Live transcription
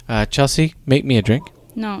Chelsea, make me a drink.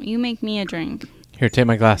 No, you make me a drink. Here, take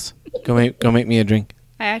my glass. Go make me a drink.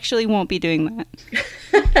 I actually won't be doing that.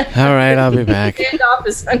 All right, I'll be back. Handoff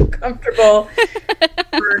is uncomfortable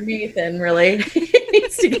for Nathan, really. He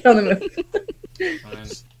needs to get on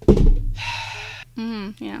the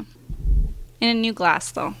move. Yeah. In a new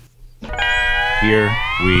glass, though. Here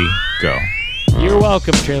we go. You're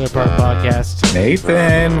welcome, Trailer Park Podcast.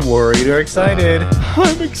 Nathan, worried or excited?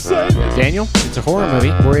 I'm excited. Daniel, it's a horror movie.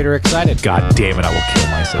 Worried or excited? God damn it, I will kill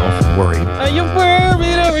myself. Worried. Are you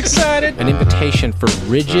worried or excited? An invitation for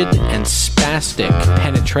rigid and spastic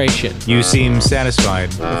penetration. You seem satisfied.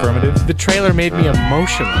 Affirmative. The trailer made me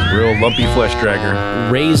emotional. Real lumpy flesh dragger.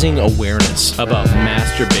 Raising awareness about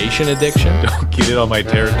masturbation addiction. Don't get it on my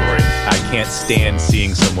territory. I can't stand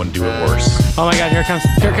seeing someone do it worse. Oh my God, here it comes.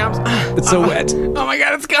 Here it comes. It's so wet. Oh my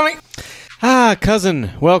God, it's coming.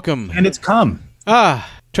 Cousin, welcome. And it's come.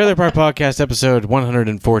 Trailer Park Podcast episode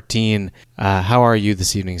 114. How are you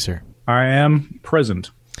this evening, sir? I am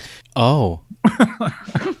present. Oh.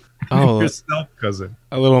 Yourself, cousin.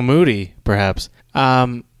 A little moody, perhaps.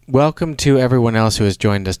 Welcome to everyone else who has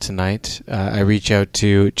joined us tonight. I reach out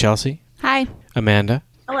to Chelsea. Hi. Amanda.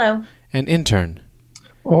 Hello. And intern.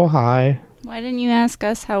 Oh, hi. Why didn't you ask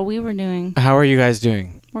us how we were doing? How are you guys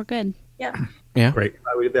doing? We're good. Yeah. Yeah? Great.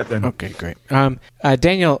 We did that then. Okay, great.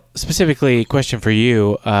 Daniel, specifically, question for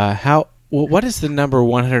you. What does the number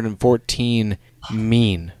 114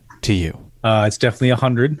 mean to you? It's definitely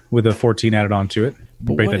 100 with a 14 added onto it.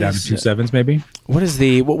 Break that down to 2 sevens, maybe. What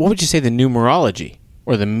would you say the numerology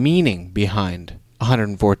or the meaning behind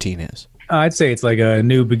 114 is? I'd say it's like a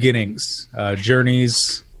new beginnings,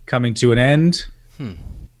 journeys coming to an end,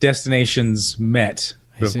 destinations met.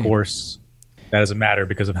 But of course, that doesn't matter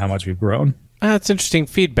because of how much we've grown. That's interesting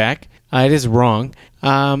feedback. It is wrong.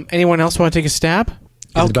 Anyone else want to take a stab?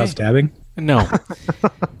 Is it about stabbing? No.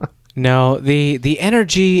 No, the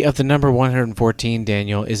energy of the number 114,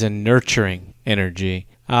 Daniel, is a nurturing energy.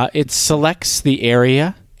 It selects the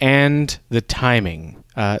area and the timing.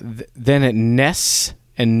 Then it nests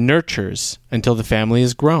and nurtures until the family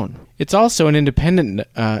is grown. It's also an independent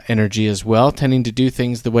energy as well, tending to do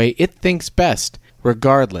things the way it thinks best,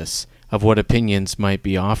 regardless of what opinions might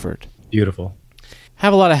be offered. Beautiful.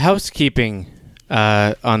 Have a lot of housekeeping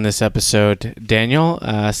on this episode, Daniel.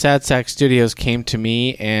 Sad Sack Studios came to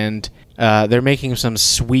me, and they're making some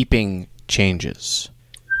sweeping changes.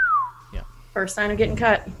 First sign of getting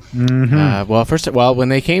cut. Mm-hmm. Well, when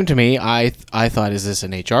they came to me, I thought, is this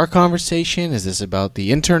an HR conversation? Is this about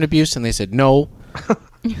the intern abuse? And they said, no,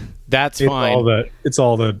 that's fine. It's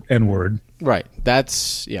all the N-word. Right.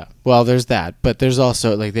 That's, yeah. Well, there's that. But there's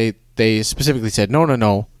also, like, they specifically said,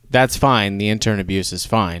 no, that's fine. The intern abuse is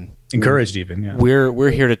fine. Encouraged even, yeah.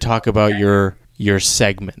 We're here to talk about your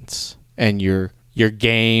segments and your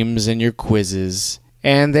games and your quizzes.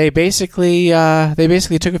 And they basically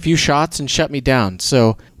took a few shots and shut me down.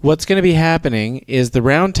 So what's going to be happening is the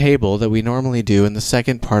round table that we normally do in the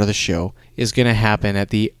second part of the show is going to happen at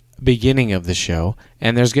the beginning of the show,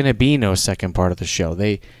 and there's going to be no second part of the show.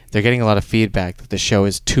 They're getting a lot of feedback that the show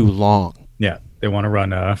is too long. Yeah, they want to run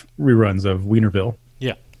reruns of Wienerville.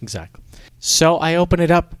 Yeah, exactly. So I open it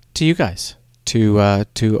up to you guys to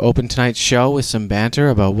open tonight's show with some banter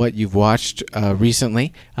about what you've watched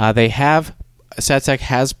recently. SatSec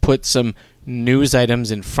has put some news items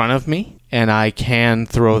in front of me, and I can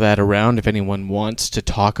throw that around if anyone wants to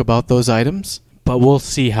talk about those items, but we'll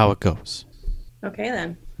see how it goes. Okay,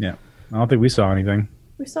 then. Yeah. I don't think we saw anything.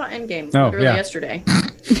 We saw Endgame literally yesterday.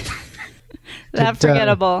 That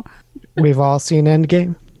forgettable. We've all seen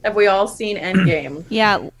Endgame? Have we all seen Endgame?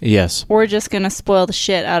 Yeah. Yes. We're just going to spoil the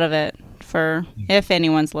shit out of it for if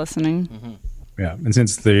anyone's listening. Mm-hmm. Yeah, and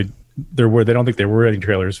since they don't think there were any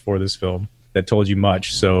trailers for this film that told you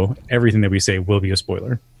much, so everything that we say will be a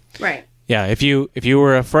spoiler. Right. Yeah, if you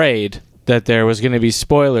were afraid that there was going to be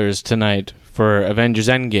spoilers tonight for Avengers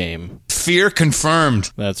Endgame. Fear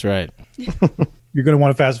confirmed. That's right. You're going to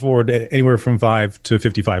want to fast forward anywhere from 5 to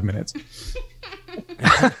 55 minutes.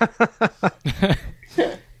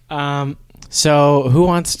 So who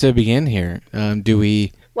wants to begin here? Do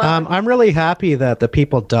we... I'm really happy that the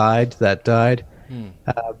people died. But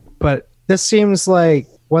this seems like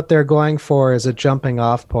what they're going for is a jumping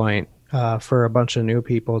off point for a bunch of new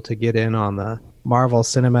people to get in on the Marvel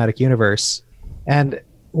Cinematic Universe. And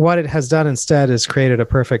what it has done instead is created a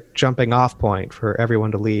perfect jumping off point for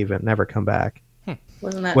everyone to leave and never come back.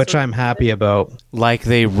 Wasn't that which I'm happy about. Like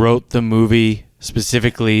they wrote the movie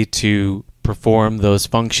specifically to perform those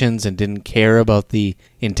functions and didn't care about the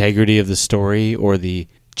integrity of the story or the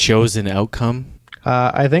chosen outcome?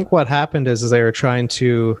 I think what happened is they were trying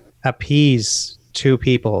to appease two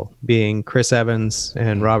people, being Chris Evans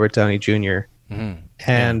and Robert Downey Jr.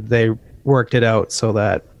 And they worked it out so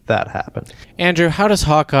that happened. Andrew, how does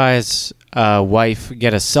Hawkeye's wife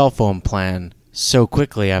get a cell phone plan so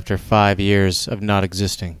quickly after 5 years of not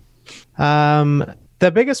existing? The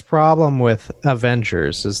biggest problem with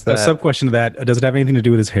Avengers is A that sub question to that: does it have anything to do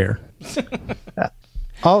with his hair?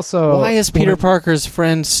 also Why is Peter Parker's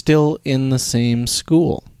friend still in the same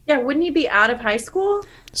school? Yeah, wouldn't he be out of high school?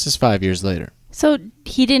 This is 5 years later. So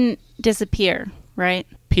he didn't disappear, right?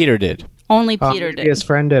 Peter did. Only Peter did. his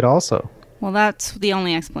friend did also. Well, that's the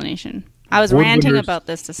only explanation. I was Wood ranting Winter's- about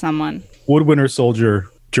this to someone. Would Winter Soldier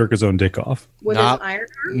jerk his own dick off With Not- his iron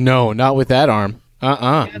arm? No, not with that arm.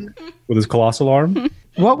 with his colossal arm?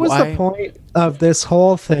 What was Why? the point of this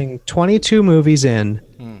whole thing, 22 movies in,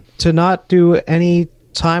 to not do any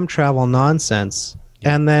time travel nonsense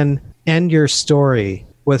and then end your story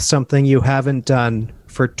with something you haven't done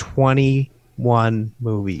for 21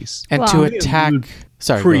 movies? And Well- to attack...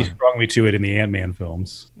 Sorry, Pretty go on. strongly to it in the Ant-Man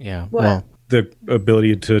films. Yeah, What? well... The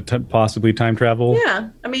ability to possibly time travel. Yeah,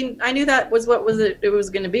 I mean, I knew that was what it was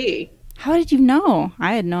going to be. How did you know?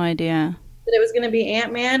 I had no idea. That it was going to be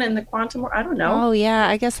Ant-Man and the Quantum. I don't know. Oh, yeah,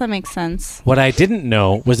 I guess that makes sense. What I didn't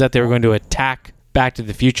know was that they were going to attack Back to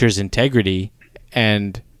the Future's integrity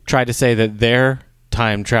and try to say that their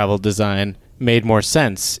time travel design made more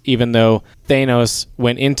sense, even though Thanos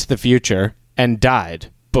went into the future and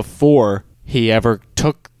died before he ever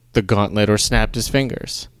took the gauntlet or snapped his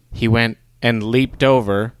fingers. He went and leaped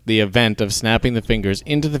over the event of snapping the fingers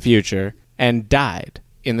into the future and died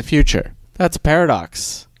in the future. That's a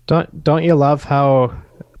paradox. Don't you love how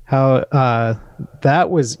that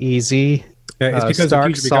was easy? It's because the Stark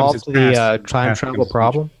future becomes his solved the past, time past travel becomes his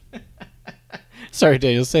problem. Sorry,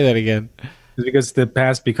 Daniel, say that again. It's because the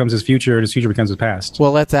past becomes his future and his future becomes his past.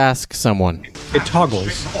 Well, let's ask someone. It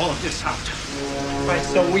toggles. All of this out. Right,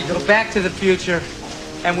 so we go back to the future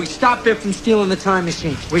and we stop Biff from stealing the time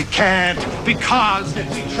machine. We can't, because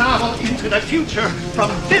if we travel into the future, from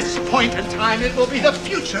this point in time, it will be the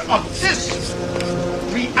future of this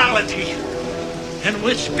reality, in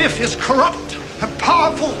which Biff is corrupt and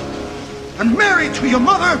powerful and married to your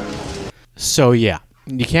mother. So yeah,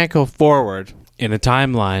 you can't go forward in a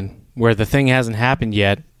timeline where the thing hasn't happened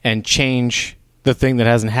yet and change the thing that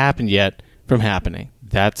hasn't happened yet from happening.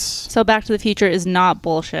 That's So Back to the Future is not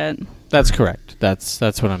bullshit. correct. That's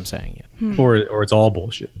what I'm saying. Yeah. Or it's all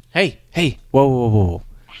bullshit. Hey, whoa.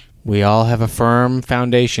 We all have a firm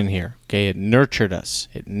foundation here. Okay, it nurtured us.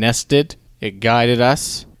 It nested. It guided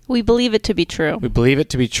us. We believe it to be true. We believe it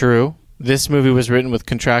to be true. This movie was written with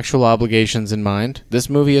contractual obligations in mind. This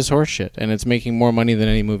movie is horseshit, and it's making more money than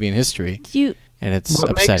any movie in history, You. and it's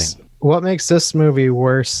upsetting. What makes this movie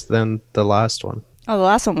worse than the last one? Oh, the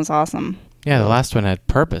last one was awesome. Yeah, the last one had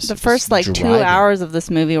purpose. The It was first 2 driving. hours of this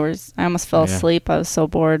movie was I almost fell Yeah. asleep. I was so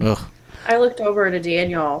bored. Ugh. I looked over to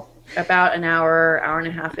Daniel about an hour and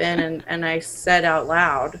a half in, and I said out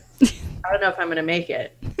loud, I don't know if I'm going to make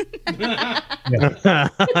it.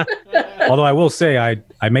 Although I will say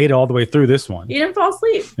I made it all the way through this one. You didn't fall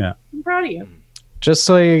asleep. Yeah. I'm proud of you. Just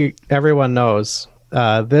so everyone knows,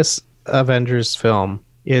 this Avengers film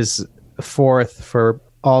is fourth for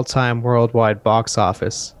all-time worldwide box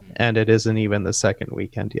office, and it isn't even the second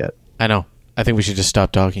weekend yet. I know. I think we should just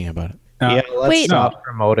stop talking about it. Yeah, let's Wait. stop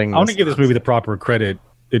promoting I want to this. give this movie the proper credit.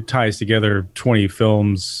 It ties together 20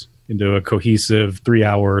 films into a cohesive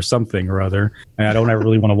 3-hour or something or other. And I don't ever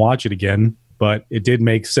really want to watch it again, but it did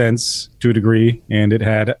make sense to a degree. And it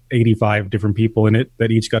had 85 different people in it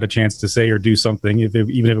that each got a chance to say or do something,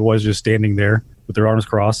 even if it was just standing there with their arms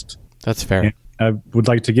crossed. That's fair. And I would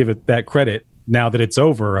like to give it that credit. Now that it's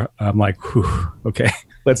over, I'm like, whew, okay,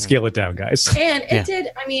 let's scale it down, guys. And it Yeah. did,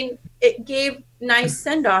 I mean, it gave nice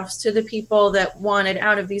send-offs to the people that wanted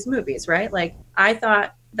out of these movies, right? Like, I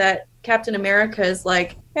thought that Captain America is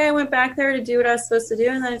like, hey, I went back there to do what I was supposed to do,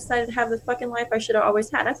 and then I decided to have the fucking life I should have always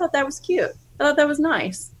had. I thought that was cute. I thought that was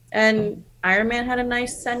nice. And Iron Man had a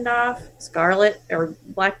nice send-off. Scarlet or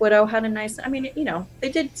Black Widow had a nice, I mean, you know, they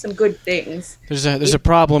did some good things. There's a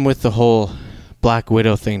problem with the whole Black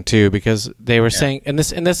Widow thing too, because they were saying, and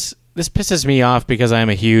this pisses me off because I'm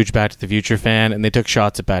a huge Back to the Future fan, and they took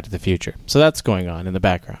shots at Back to the Future, so that's going on in the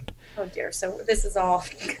background. Oh dear, so this is all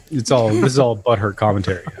This is all butthurt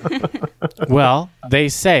commentary. Well, they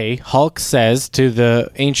say, Hulk says to the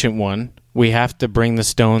Ancient One, we have to bring the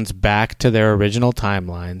stones back to their original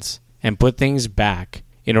timelines and put things back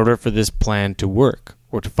in order for this plan to work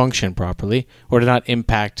or to function properly or to not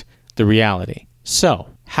impact the reality. So,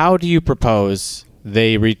 how do you propose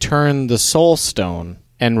they return the Soul Stone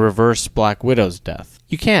and reverse Black Widow's death?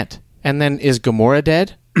 You can't. And then is Gamora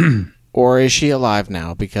dead? or is she alive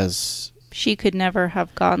now? Because She could never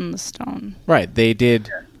have gotten the stone. right, they did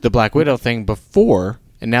the Black Widow thing before,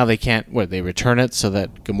 and now they can't. What, they return it so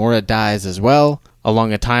that Gamora dies as well,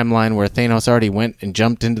 along a timeline where Thanos already went and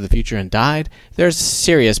jumped into the future and died. There's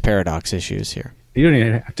serious paradox issues here. You don't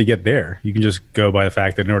even have to get there. You can just go by the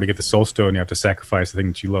fact that in order to get the Soul Stone, you have to sacrifice the thing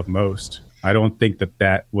that you love most. I don't think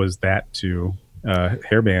that was that to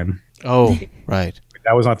Hairband. Oh, right.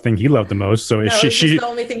 That was not the thing he loved the most. So No, it was just the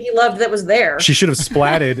only thing he loved that was there. she should have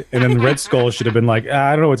splatted, and then the Red Skull should have been like,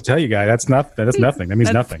 I don't know what to tell you, guy. That's nothing. That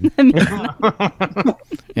means nothing.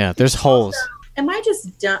 Yeah, there's holes. Am I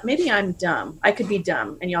just dumb? Maybe I'm dumb. I could be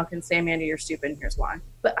dumb, and y'all can say, Amanda, you're stupid, and here's why.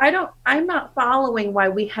 But I'm not following why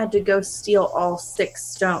we had to go steal all 6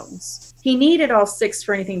 stones. He needed all 6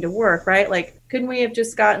 for anything to work, right? Like, couldn't we have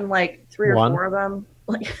just gotten like 3 or 4 of them?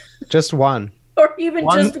 Like, Just one. or even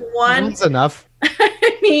just one? One's enough.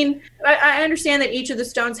 I mean, I understand that each of the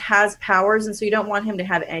stones has powers, and so you don't want him to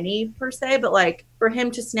have any per se, but like for him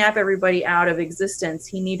to snap everybody out of existence,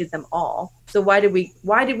 he needed them all. So why did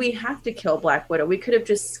we have to kill Black Widow? We could have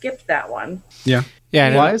just skipped that one. Yeah.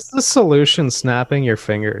 Yeah. Why is the solution snapping your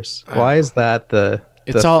fingers? Why is that the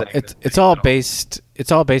It's the all thing?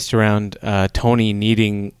 it's all based around Tony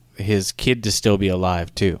needing his kid to still be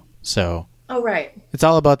alive too. So Oh, right. it's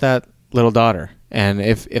all about that little daughter. And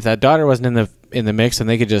if that daughter wasn't in the mix, then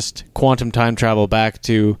they could just quantum time travel back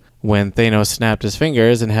to when Thanos snapped his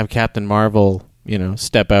fingers and have Captain Marvel,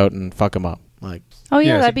 step out and fuck him up. Like, Oh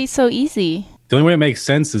yeah, Yeah, that'd be so easy. The only way it makes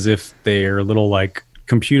sense is if their little like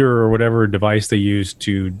computer or whatever device they use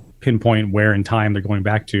to pinpoint where in time they're going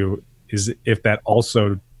back to is if that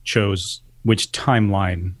also chose which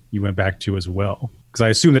timeline you went back to as well. Because I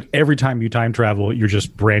assume that every time you time travel, you're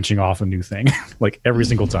just branching off a new thing, like every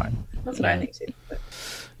single time. That's what I think too.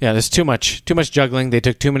 yeah, there's too much juggling. They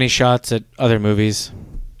took too many shots at other movies,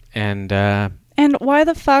 and And why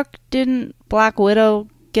the fuck didn't Black Widow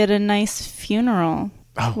get a nice funeral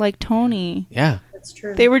like Tony? yeah, That's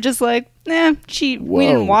true. They were just like, we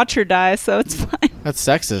didn't watch her die, so it's fine. that's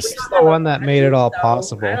sexist. the one that made it all So,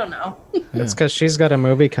 possible. I don't know. It's because she's got a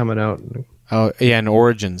movie coming out. Oh yeah, an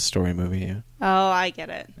origin story movie. Yeah. Oh, I get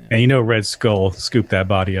it. And Red Skull scooped that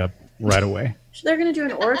body up right away. So they're going to do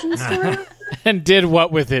an origin story? And did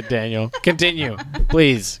what with it, Daniel? Continue,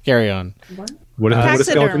 please. Carry on. What do Taxidermy.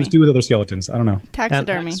 skeletons do with other skeletons? I don't know.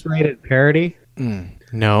 Taxidermy. X-rated parody.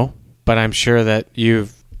 No, but I'm sure that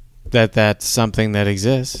that's something that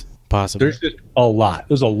exists. Possibly. There's just a lot.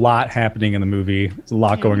 There's a lot happening in the movie. There's a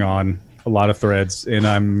lot going on. A lot of threads, and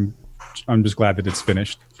I'm just glad that it's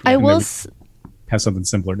finished. I And will. that we have something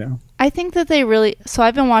simpler now. I think that they really. So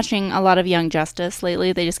I've been watching a lot of Young Justice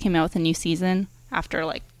lately. They just came out with a new season after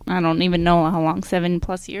I don't even know how long,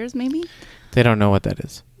 7+ years maybe. They don't know what that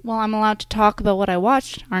is. Well, I'm allowed to talk about what I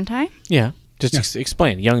watched, aren't I? Yeah, just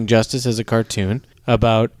explain. Young Justice is a cartoon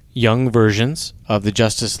about young versions of the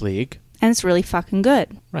Justice League. And it's really fucking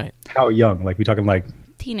good. Right. How young? Like we talking like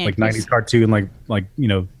Teenagers. 90s cartoon, like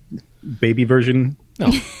baby version.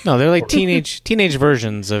 No, they're like teenage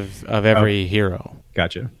versions of every hero.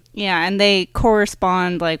 Gotcha. Yeah, and they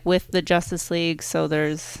correspond like with the Justice League, so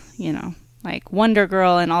there's, like Wonder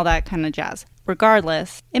Girl and all that kind of jazz.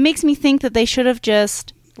 Regardless, it makes me think that they should have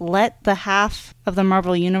just let the half of the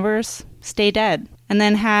Marvel Universe stay dead and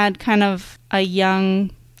then had kind of a young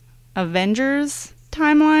Avengers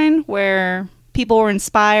timeline where people were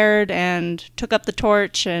inspired and took up the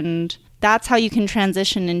torch, and that's how you can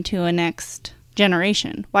transition into a next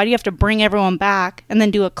generation. Why do you have to bring everyone back and then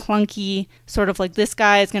do a clunky sort of like this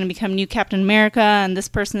guy is going to become new Captain America and this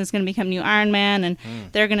person is going to become new Iron Man and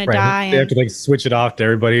they're going to die? They have to like switch it off to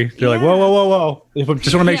everybody. They're like, whoa. If I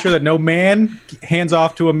just want to make sure that no man hands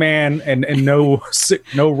off to a man and no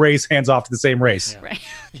race hands off to the same race. Right.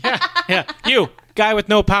 Yeah, you guy with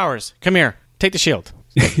no powers, come here, take the shield.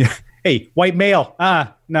 Hey, white male.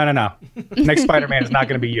 No. Next Spider-Man is not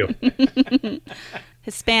going to be you.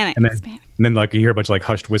 Hispanic. And then like you hear a bunch of like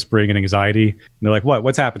hushed whispering and anxiety. And they're like,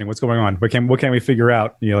 what's happening? What's going on? What can we figure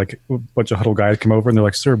out? Like a bunch of huddled guys come over and they're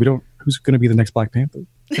like, sir, who's going to be the next Black Panther?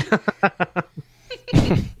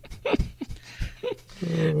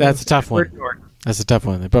 That's a tough one.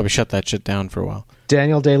 They probably shut that shit down for a while.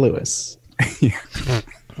 Daniel Day-Lewis.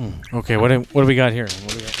 Okay, what do we got here?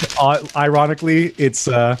 Ironically, it's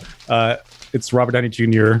Robert Downey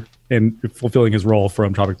Jr. and fulfilling his role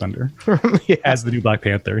from Tropic Thunder as the new Black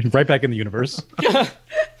Panther. He's right back in the universe.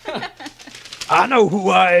 I know who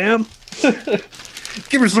I am.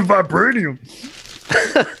 Give her some vibranium.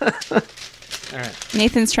 All right.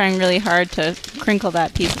 Nathan's trying really hard to crinkle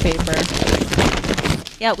that piece of paper.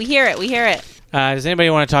 Yeah, we hear it. Does anybody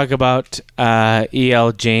want to talk about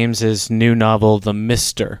E.L. James's new novel, The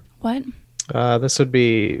Mister? What? This would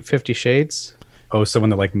be 50 Shades. Oh, someone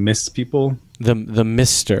that like mists people. The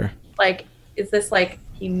Mister. Like, is this like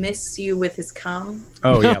he mists you with his cum?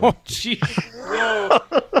 Oh yeah. Oh, jeez.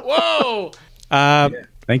 Whoa. Whoa.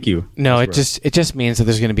 Thank you. No, it That's just means that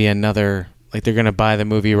there's going to be another, like they're going to buy the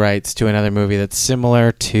movie rights to another movie that's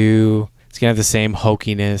similar to, it's going to have the same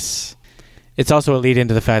hokiness. It's also a lead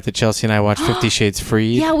into the fact that Chelsea and I watched 50 Shades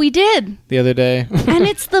Freed Yeah, we did. the other day. And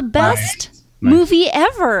it's the best movie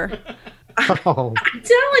ever. Oh, I'm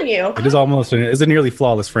telling you. It is almost it's a nearly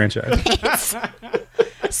flawless franchise. It's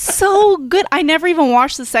so good. I never even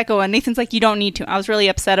watched the second one. Nathan's like, you don't need to. I was really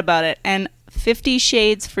upset about it. And 50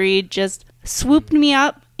 Shades Freed just swooped me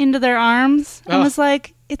up into their arms and was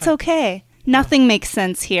like, it's okay. Nothing makes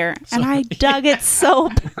sense here. And I dug it so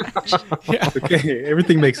much. Okay,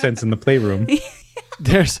 everything makes sense in the playroom.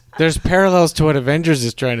 There's parallels to what Avengers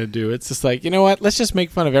is trying to do. It's just like, you know what? Let's just make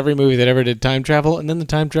fun of every movie that ever did time travel, and then the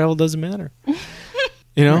time travel doesn't matter.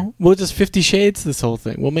 You know, we'll just 50 Shades this whole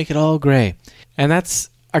thing. We'll make it all gray. And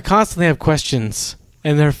I constantly have questions,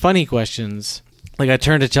 and they're funny questions. Like I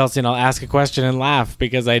turn to Chelsea and I'll ask a question and laugh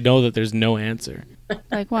because I know that there's no answer.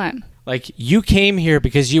 Like what? Like, you came here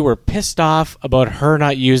because you were pissed off about her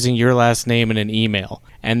not using your last name in an email.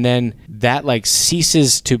 And then that, like,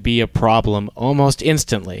 ceases to be a problem almost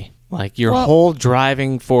instantly. Like, your whole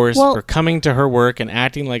driving force for coming to her work and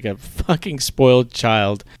acting like a fucking spoiled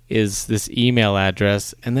child is this email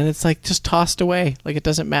address. And then it's, like, just tossed away. Like, it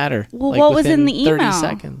doesn't matter. Well, like, what was in the within 30 email?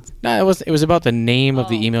 seconds. No, it was about the name of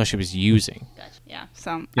the email she was using. Yeah,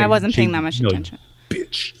 so I wasn't paying that much attention.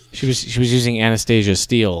 Bitch. She was using Anastasia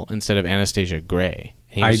Steele instead of Anastasia Gray.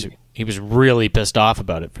 He was really pissed off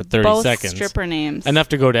about it for 30 Both seconds. stripper names. Enough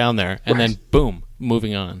to go down there, and then boom,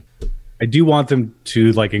 moving on. I do want them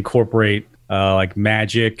to like incorporate like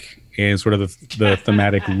magic and sort of the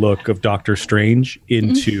thematic look of Doctor Strange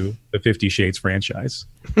into the 50 Shades franchise.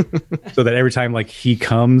 So that every time like he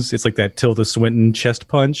comes, it's like that Tilda Swinton chest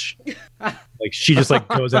punch. Like she just like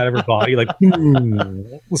goes out of her body like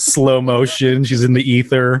slow motion. She's in the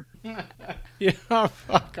ether. Yeah,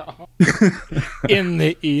 fuck off. In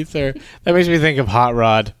the ether. That makes me think of Hot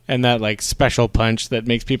Rod and that like special punch that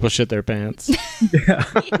makes people shit their pants. Yeah.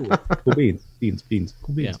 Cool beans.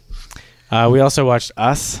 Cool beans. Yeah. We also watched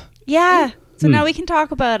Us. Yeah, so now we can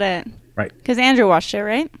talk about it. Right. Because Andrew watched it,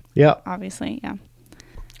 right? yeah. Obviously, yeah.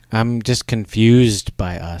 I'm just confused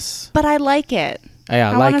by Us. But I like it.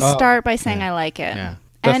 Yeah, I want to start by saying I like it. Yeah.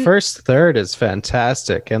 The And first third is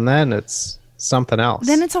fantastic, and then it's something else.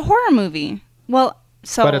 then it's a horror movie. Well,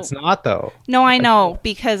 so... But it's not, though. No, I know,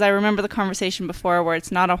 because I remember the conversation before where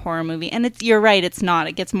it's not a horror movie. And you're right, it's not.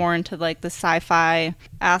 It gets more into like the sci-fi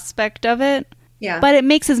aspect of it. Yeah. But it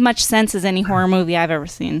makes as much sense as any horror movie I've ever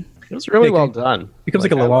seen. It was really It well done. Becomes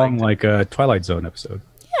like a I long liked like Twilight Zone episode.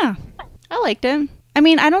 Yeah, I liked it. I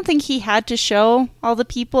mean, I don't think he had to show all the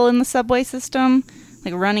people in the subway system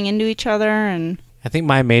like running into each other and... I think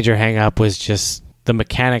my major hang up was just the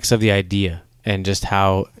mechanics of the idea and just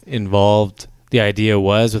how involved the idea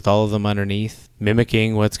was with all of them underneath,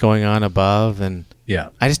 mimicking what's going on above. And Yeah.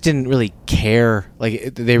 I just didn't really care.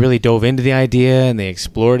 Like, they really dove into the idea and they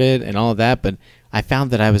explored it and all of that, but I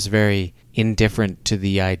found that I was very indifferent to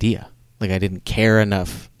the idea. Like, I didn't care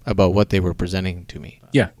enough about what they were presenting to me.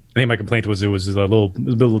 Yeah. I think my complaint was it was a little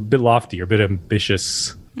bit lofty or a bit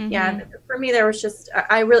ambitious. Yeah, for me, there was just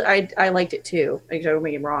I liked it too. Like, don't get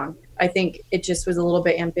me wrong. I think it just was a little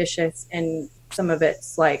bit ambitious, and some of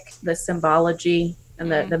it's like the symbology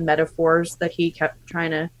and the metaphors that he kept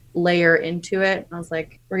trying to layer into it. And I was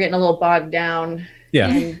like, we're getting a little bogged down.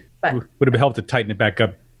 Yeah. But Would have helped to tighten it back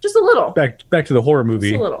up, just a little. back to the horror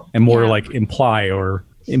movie, Just a little. and more Yeah. like imply or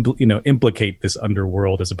implicate this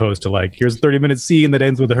underworld as opposed to like here's a 30-minute scene that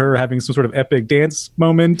ends with her having some sort of epic dance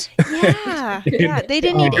moment. Yeah, yeah. They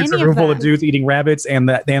didn't need It's a any room of full of that. dudes eating rabbits and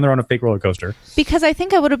they're on a fake roller coaster. Because I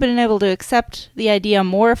think I would have been able to accept the idea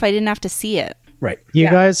more if I didn't have to see it. Right. You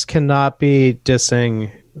Yeah. guys cannot be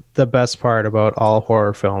dissing the best part about all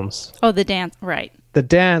horror films. Oh, the dance. Right. The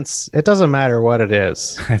dance, it doesn't matter what it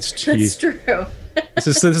is. That's That's true.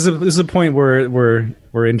 this is a point where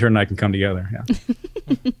intern and I can come together. Yeah.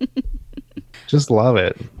 Just love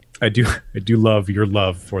it. I do love your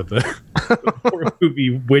love for the horror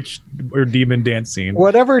movie witch or demon dance scene.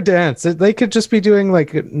 Whatever dance. They could just be doing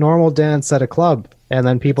like a normal dance at a club and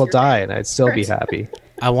then people die and I'd still be happy.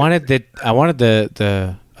 I wanted the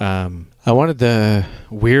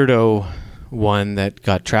weirdo one that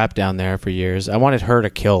got trapped down there for years. I wanted her to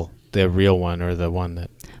kill the real one or the one that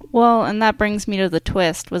Well, and that brings me to the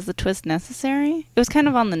twist. Was the twist necessary? It was kind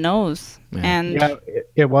of on the nose and Yeah,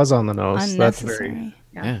 it was on the nose. That's unnecessary. very.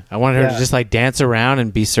 Yeah. I wanted her to Yeah. just like dance around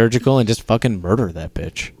and be surgical and just fucking murder that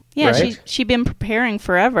bitch. Yeah, Right? she'd been preparing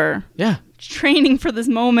forever, Yeah. training for this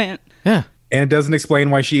moment. Yeah. And it doesn't explain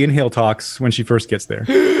why she inhale talks when she first gets there.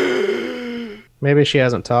 Maybe she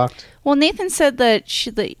hasn't talked. Well, Nathan said that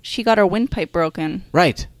she got her windpipe broken.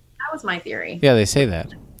 Right. That was my theory. Yeah, they say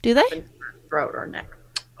that. Do they? Throat or neck.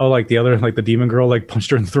 Oh, like the other, like the demon girl, like punched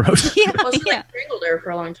her in the throat. Yeah, Well, she yeah. like strangled her for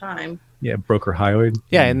a long time. Yeah, broke her hyoid.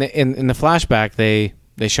 Yeah, in the flashback they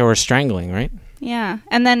show her strangling, right? Yeah.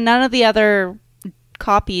 And then none of the other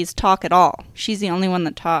copies talk at all. She's the only one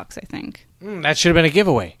that talks, I think. That should have been a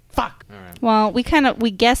giveaway. Fuck. All right. Well, we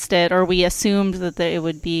guessed it, or we assumed that it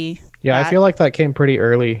would be. Yeah, I that. feel like that came pretty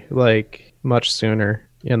early, like much sooner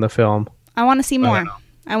in the film. I want to see more. know.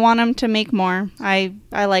 I want him to make more. I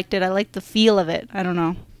liked it. I liked the feel of it. I don't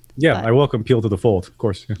know. Yeah, But- I welcome Peel to the fold, of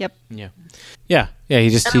course. Yeah. Yep. Yeah. Yeah. Yeah, he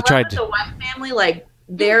And I love tried that to the White family, like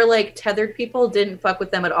their like tethered people, didn't fuck with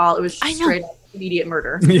them at all. It was I know. straight up immediate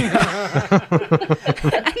murder. And the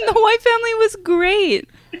White family was great.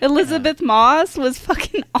 Elizabeth Moss was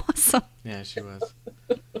fucking awesome. Yeah, she was.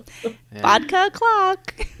 Vodka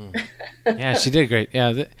clock. Yeah, she did great.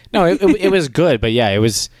 Yeah. No, it was good, but yeah, it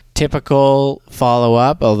was typical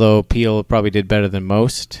follow-up, although Peel probably did better than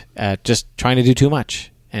most at just trying to do too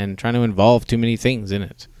much and trying to involve too many things in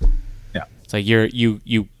it. Yeah. It's like you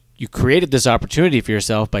created this opportunity for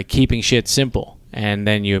yourself by keeping shit simple, and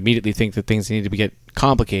then you immediately think that things need to get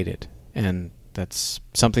complicated, and that's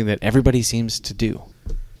something that everybody seems to do.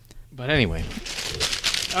 But anyway.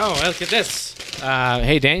 Oh, look at this.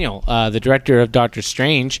 Hey, Daniel, the director of Doctor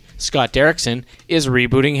Strange, Scott Derrickson, is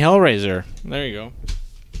rebooting Hellraiser. There you go.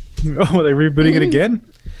 Oh, are they rebooting it again?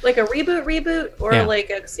 Like a reboot, or Yeah. like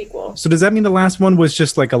a sequel. So does that mean the last one was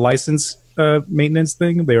just like a license maintenance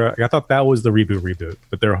thing? I thought that was the reboot,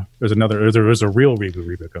 but there's a real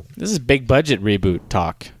reboot coming. This is big budget reboot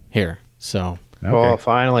talk here. So, Okay. Oh,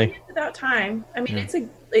 finally. About time. I mean, it's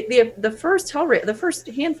the first the first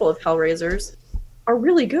handful of Hellraisers are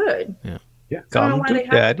really good. Yeah, So I don't know Come why to they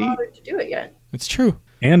haven't daddy. bothered to do it yet. it's true.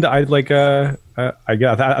 and I like I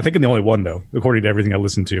think I'm the only one though, according to everything I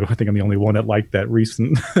listened to. I think I'm the only one that liked that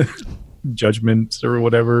recent Judgment or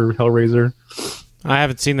whatever Hellraiser. I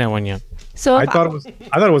haven't seen that one yet. So I if thought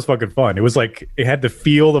it was fucking fun. It was like it had the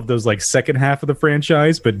feel of those like second half of the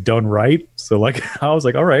franchise, but done right. So like I was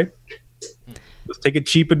like, all right, let's take it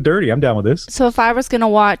cheap and dirty. I'm down with this. So if I was going to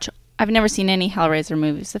watch, I've never seen any Hellraiser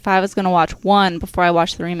movies. If I was going to watch one before I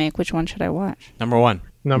watch the remake, which one should I watch? Number one.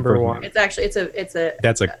 Number one. It's actually it's a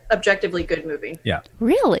That's a objectively good movie. yeah.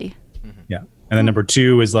 Really? Yeah. And then number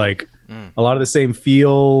two is like a lot of the same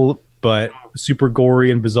feel, but super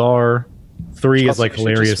gory and bizarre. Three is like You should just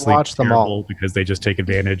hilariously watch them all. terrible because they just take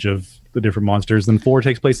advantage of the different monsters. Then four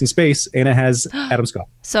takes place in space and it has Adam Scott.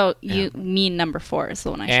 So you mean number 4 is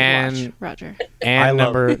the one I should And- watch, Roger. And I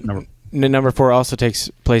love number four also takes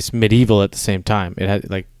place medieval at the same time. It had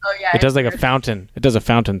like Oh yeah, it does like a it's- fountain. It does a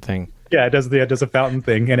fountain thing. Yeah, it does a fountain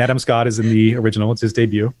thing, and Adam Scott is in the original. It's his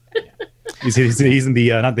debut. He's in the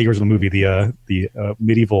not the original movie, the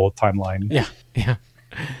medieval timeline.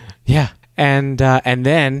 Yeah. And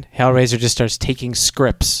then Hellraiser just starts taking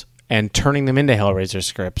scripts and turning them into Hellraiser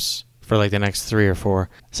scripts for like the next 3 or 4.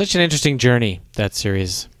 Such an interesting journey, that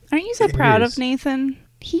series. Aren't you so It proud is. of Nathan?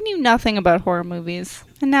 He knew nothing about horror movies.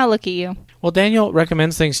 And now look at you. Well, Daniel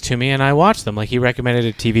recommends things to me, and I watch them. Like, he recommended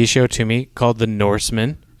a TV show to me called The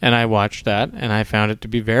Norseman, and I watched that, and I found it to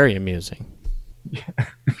be very amusing.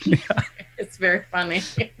 It's very funny.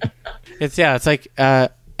 It's like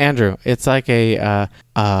Andrew. It's like a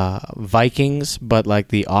Vikings, but like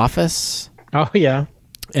The Office, Oh, yeah.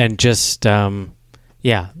 and just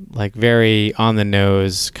like very on the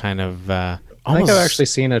nose kind of. I Almost, think I've actually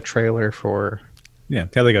seen a trailer for. Yeah,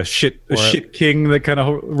 kind of like a shit king that kind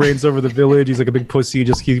of reigns over the village. He's like a big pussy.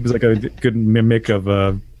 He was like a good mimic of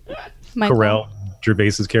Michael. Carell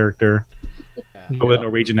Gervais's character, but with a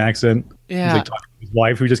Norwegian accent. Yeah. He's like talking to his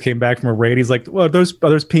wife who just came back from a raid. He's like, "Well, are those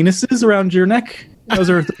penises around your neck? Those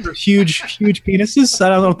are huge penises. I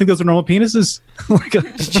don't think those are normal penises."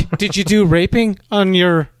 Like, Did you do raping on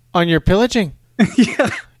your pillaging? yeah.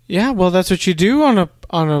 Yeah, well, that's what you do on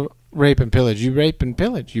a rape and pillage. You rape and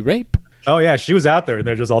pillage. You rape. Oh yeah, she was out there.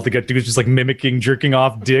 They're just all together, just like mimicking jerking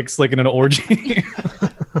off dicks like in an orgy.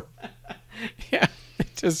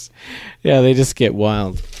 Yeah, they just get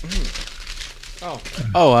wild.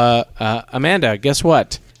 Amanda, guess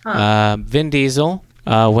what? Vin Diesel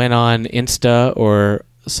went on Insta or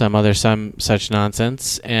some such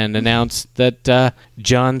nonsense and announced that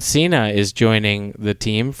John Cena is joining the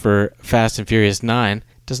team for Fast and Furious 9.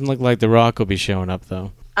 Doesn't look like The Rock will be showing up,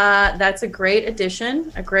 though. That's a great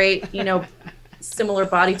addition, a great, similar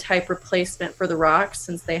body type replacement for The Rock,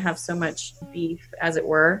 since they have so much beef, as it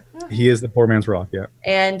were. He is the poor man's Rock, yeah.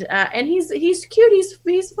 And he's cute.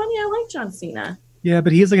 He's funny. I like John Cena. Yeah,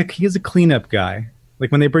 but he is a cleanup guy.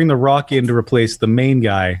 Like when they bring The Rock in to replace the main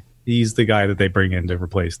guy, he's the guy that they bring in to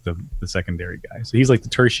replace the secondary guy. So he's like the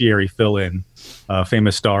tertiary fill-in,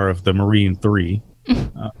 famous star of the Marine 3.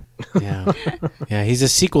 Yeah, he's a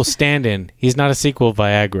sequel stand-in. He's not a sequel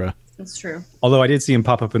Viagra. That's true. Although I did see him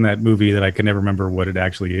pop up in that movie that I can never remember what it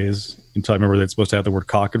actually is until I remember that it's supposed to have the word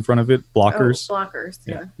cock in front of it. Blockers. Oh, Blockers,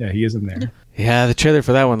 yeah. Yeah, he is in there. Yeah, the trailer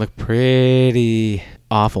for that one looked pretty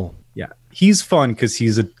awful. Yeah, he's fun because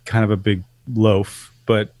he's a kind of a big loaf,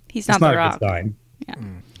 but He's it's not not The a Rock. good sign. Yeah.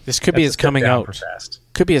 This could be his coming out. Fast.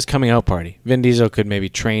 Could be his coming out party. Vin Diesel could maybe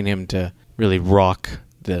train him to really rock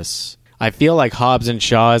this. I feel like Hobbs and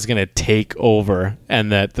Shaw is going to take over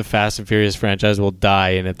and that the Fast and Furious franchise will die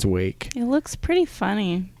in its wake. It looks pretty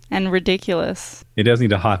funny and ridiculous. It does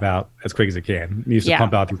need to hop out as quick as it can. It needs to Yeah.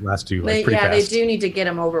 pump out these last two They pretty fast. do need to get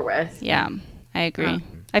him over with. Yeah, I agree.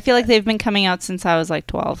 I feel like they've been coming out since I was like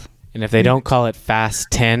 12. And if they don't call it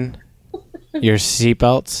Fast 10, your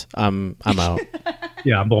seatbelts, I'm out.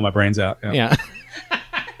 Yeah, I'm blowing my brains out. Yeah.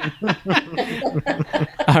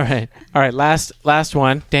 All right. Last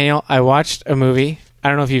one. Daniel, I watched a movie. I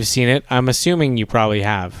don't know if you've seen it. I'm assuming you probably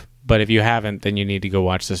have. But if you haven't, then you need to go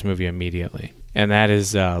watch this movie immediately. And that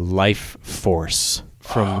is Life Force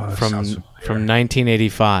from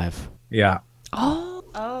 1985. Yeah.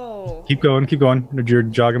 Oh. Keep going. You're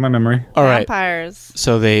jogging my memory. All right. Vampires.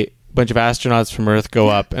 So a bunch of astronauts from Earth go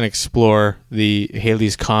up and explore the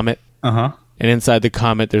Halley's Comet. Uh-huh. And inside the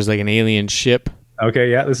comet, there's like an alien ship.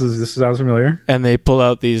 Okay, yeah, this sounds familiar. And they pull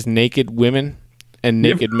out these naked women and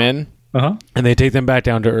naked men. Uh-huh. And they take them back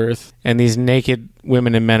down to Earth. And these naked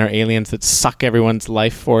women and men are aliens that suck everyone's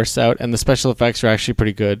life force out. And the special effects are actually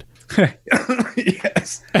pretty good.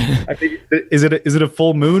 Yes. I think is it a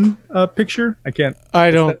full moon picture? I can't.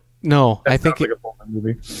 I don't know. I think like a full moon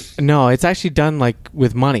movie. no, it's actually done like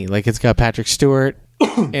with money. Like it's got Patrick Stewart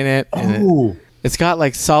in it. And it's got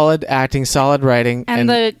like solid acting, solid writing. And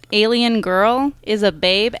the alien girl is a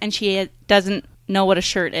babe, and she doesn't know what a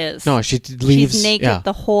shirt is. no, she leaves. She's naked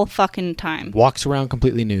the whole fucking time. Walks around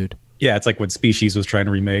completely nude. Yeah, it's like what Species was trying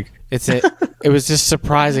to remake. It was just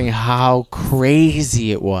surprising how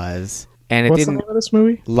crazy it was, and it What's the didn't. name of this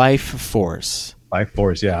movie? Life Force. Life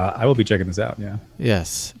Force, yeah. I will be checking this out, yeah.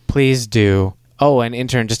 Yes, please do. Oh, and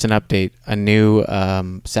intern, just an update. A new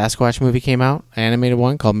Sasquatch movie came out, animated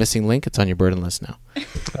one called Missing Link. It's on your burden list now.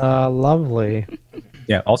 Lovely.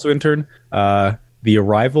 Yeah, also intern, The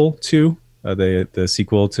Arrival 2, the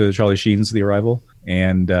sequel to Charlie Sheen's The Arrival,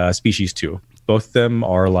 and Species 2. Both of them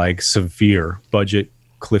are like severe budget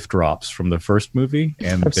cliff drops from the first movie,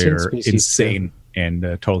 and I've seen they're Species insane and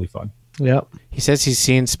totally fun. Yep. He says he's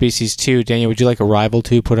seen Species 2. Daniel, would you like Arrival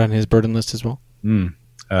 2 put on his burden list as well?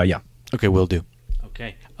 Yeah. Okay, will do.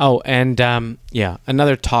 Okay. Oh, and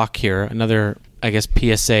another talk here, another, I guess,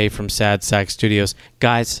 PSA from Sad Sack Studios.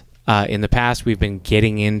 Guys, in the past, we've been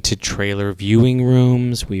getting into trailer viewing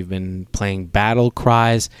rooms. We've been playing battle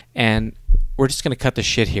cries, and we're just going to cut the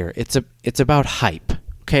shit here. It's about hype,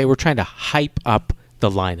 okay? We're trying to hype up the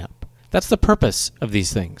lineup. That's the purpose of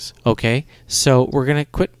these things, okay? So we're going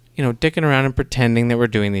to quit, dicking around and pretending that we're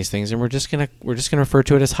doing these things, and we're just going to refer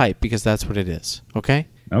to it as hype because that's what it is, okay?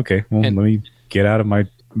 Okay, well, let me get out of my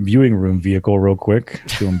viewing room vehicle real quick. I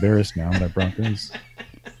feel embarrassed now that I brought this.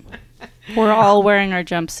 We're all wearing our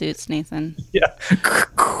jumpsuits, Nathan. Yeah.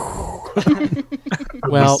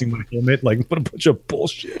 Well, my helmet, like, what a bunch of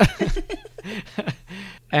bullshit.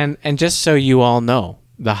 And just so you all know,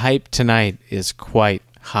 the hype tonight is quite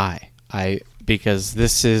high. Because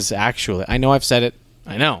this is actually, I know I've said it.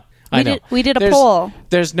 I know. We did a poll.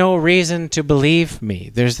 There's no reason to believe me.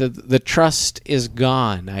 There's the trust is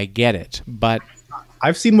gone. I get it, but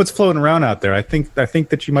I've seen what's floating around out there. I think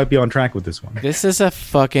that you might be on track with this one. this is a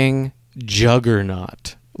fucking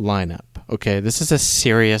juggernaut lineup. Okay, this is a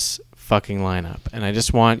serious fucking lineup, and I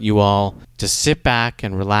just want you all to sit back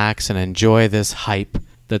and relax and enjoy this hype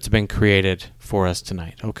that's been created for us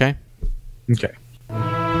tonight. Okay. Okay.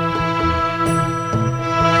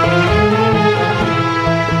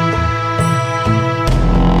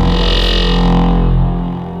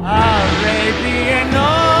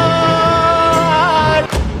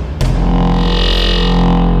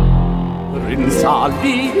 Prince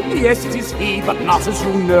Ali yes, it is he, but not as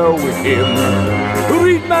you know him.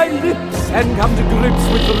 Read my lips and come to grips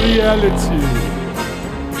with reality.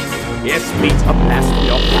 Yes, meet a blast from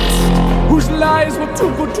your past, whose lies were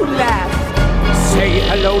too good to laugh. Say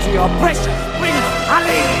hello to your precious Prince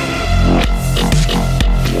Ali!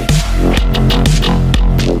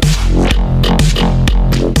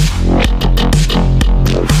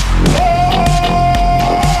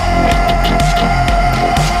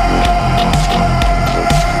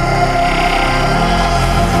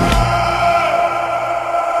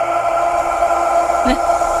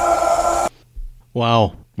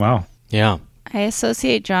 Wow. Yeah. I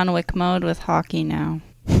associate John Wick mode with hockey now.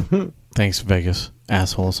 Thanks, Vegas.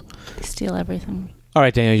 Assholes. They steal everything. All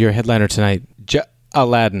right, Daniel, your headliner tonight.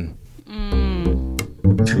 Aladdin.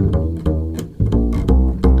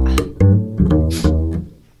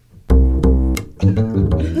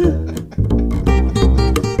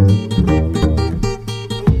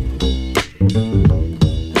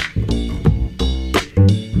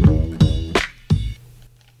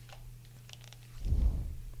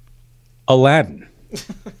 Aladdin.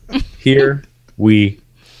 Here we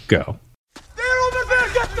go. They're over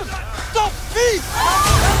there! Get them! Stop! Please!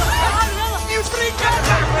 You three, get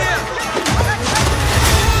back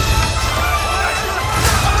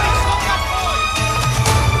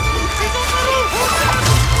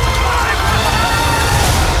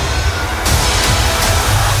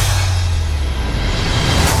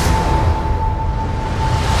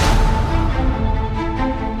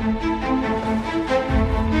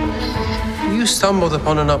You stumbled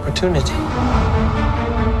upon an opportunity.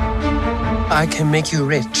 I can make you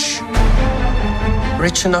rich.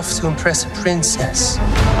 Rich enough to impress a princess.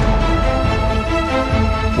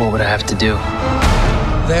 What would I have to do?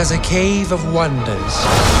 There's a cave of wonders.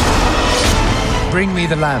 Bring me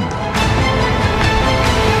the lamp.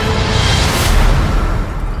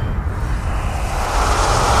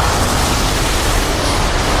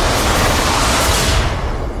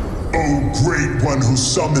 Great one who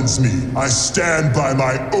summons me, I stand by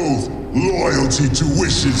my oath, loyalty to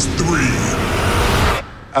wishes 3.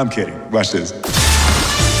 I'm kidding. Watch this.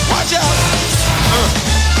 Watch out!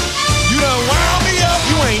 You done wound me up.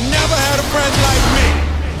 You ain't never had a friend like me.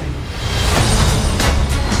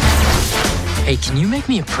 Hey, can you make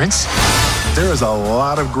me a prince? There is a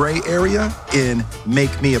lot of gray area in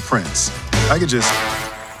make me a prince. I could just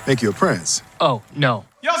make you a prince. Oh, no.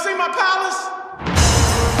 Y'all see my palace?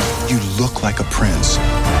 You look like a prince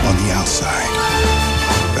on the outside,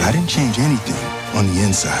 but I didn't change anything on the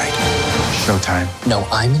inside. Showtime. No,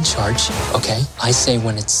 I'm in charge, okay? I say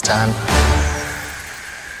when it's time.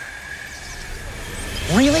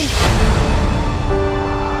 Really?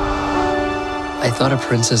 I thought a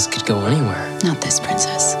princess could go anywhere. Not this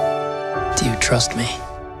princess. Do you trust me?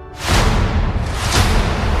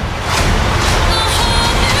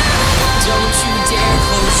 Don't you dare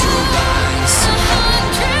close your eyes.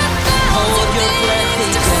 Hold your breath,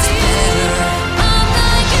 it gets better. I'm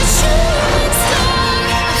like a shooting star.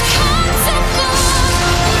 I've come so far.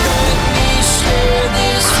 Let me share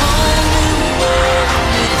this whole new world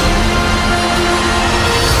with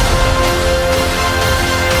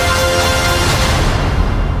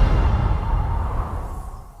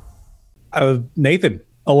you. Nathan,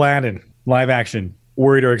 Aladdin, live action.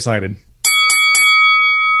 Worried or excited?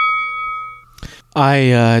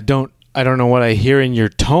 I don't know what I hear in your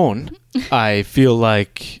tone. I feel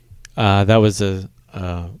like that was a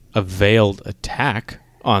veiled attack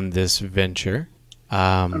on this venture.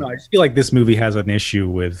 I don't know. I just feel like this movie has an issue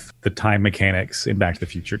with the time mechanics in Back to the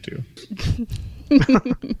Future too.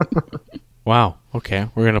 Wow. Okay,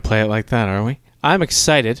 we're gonna play it like that, are we? I'm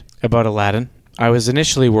excited about Aladdin. I was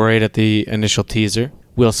initially worried at the initial teaser.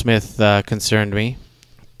 Will Smith concerned me,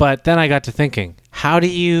 but then I got to thinking: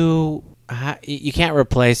 you can't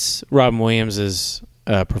replace Robin Williams'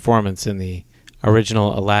 performance in the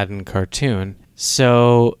original Aladdin cartoon.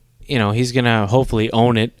 So, he's going to hopefully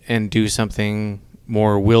own it and do something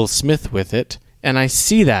more Will Smith with it. And I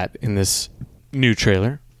see that in this new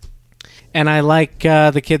trailer. And I like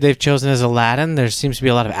the kid they've chosen as Aladdin. There seems to be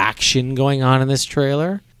a lot of action going on in this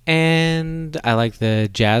trailer. And I like the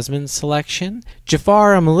Jasmine selection.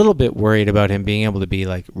 Jafar, I'm a little bit worried about him being able to be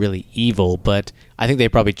like really evil, but I think they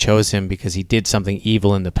probably chose him because he did something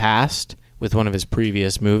evil in the past with one of his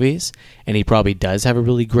previous movies, and he probably does have a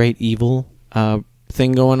really great evil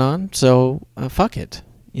thing going on. So fuck it,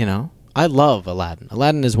 I love Aladdin.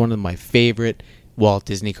 Aladdin is one of my favorite Walt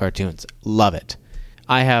Disney cartoons. Love it.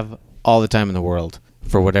 I have all the time in the world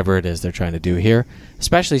for whatever it is they're trying to do here,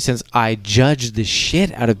 especially since I judged the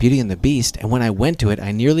shit out of Beauty and the Beast, and when I went to it,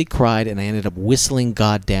 I nearly cried and I ended up whistling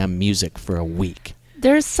goddamn music for a week.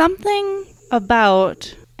 There's something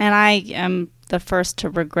about, and I am the first to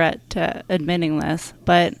regret admitting this,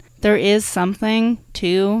 but there is something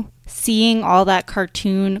to seeing all that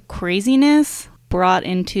cartoon craziness brought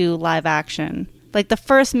into live action. Like the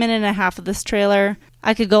first minute and a half of this trailer,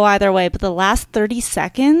 I could go either way, but the last 30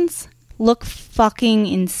 seconds look fucking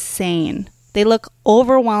insane. They look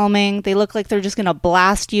overwhelming. They look like they're just going to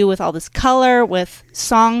blast you with all this color, with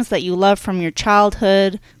songs that you love from your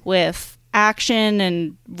childhood, with action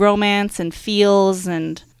and romance and feels.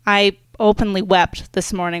 And I openly wept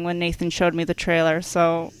this morning when Nathan showed me the trailer.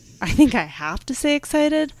 So I think I have to say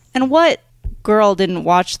excited. And what girl didn't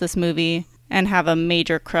watch this movie and have a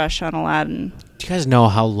major crush on Aladdin? Do you guys know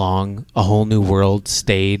how long A Whole New World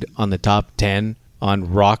stayed on the top 10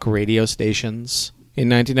 on rock radio stations in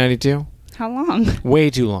 1992? How long? Way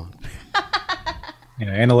too long. Yeah,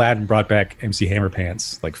 and Aladdin brought back MC Hammer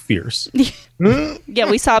pants like fierce. Yeah,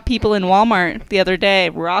 we saw people in Walmart the other day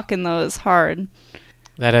rocking those hard.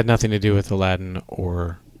 That had nothing to do with Aladdin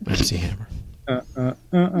or MC Hammer.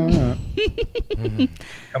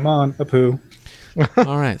 Come on, Apu.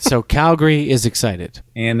 All right, so Calgary is excited.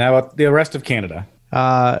 And now about the rest of Canada.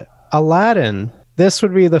 Aladdin. This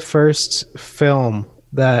would be the first film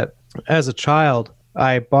that, as a child,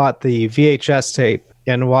 I bought the VHS tape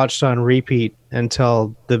and watched on repeat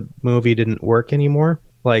until the movie didn't work anymore.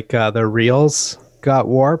 Like the reels got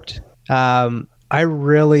warped. I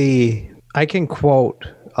can quote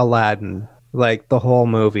Aladdin, like the whole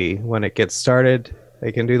movie. When it gets started,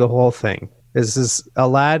 I can do the whole thing. This is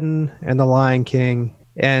Aladdin and the Lion King,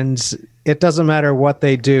 and it doesn't matter what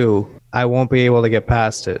they do, I won't be able to get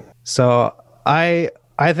past it. So I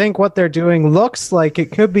think what they're doing looks like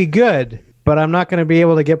it could be good, but I'm not going to be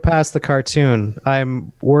able to get past the cartoon.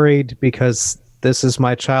 I'm worried because this is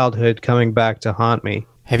my childhood coming back to haunt me.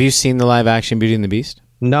 Have you seen the live action Beauty and the Beast?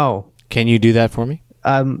 No. Can you do that for me?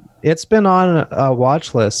 It's been on a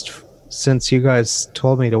watch list since you guys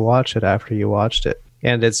told me to watch it after you watched it.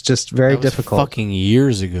 And it's just very difficult. Fucking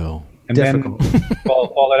years ago. And difficult. Then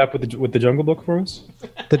follow that up with the Jungle Book for us?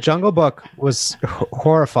 The Jungle Book was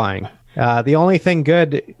horrifying. The only thing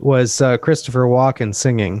good was Christopher Walken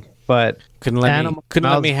singing, but couldn't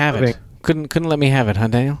let me have it. Couldn't let me have it, huh,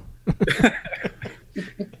 Daniel?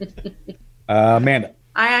 Amanda.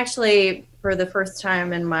 I actually, for the first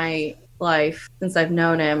time in my life since I've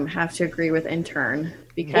known him, have to agree with Intern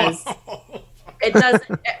because it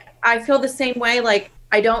doesn't. I feel the same way. Like,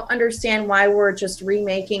 I don't understand why we're just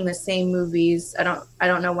remaking the same movies. I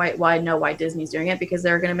don't know why Disney's doing it, because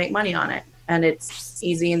they're going to make money on it, and it's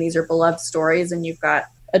easy. And these are beloved stories, and you've got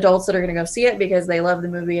adults that are going to go see it because they love the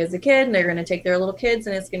movie as a kid, and they're going to take their little kids,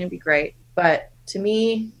 and it's going to be great. But to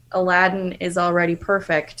me, Aladdin is already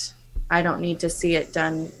perfect. I don't need to see it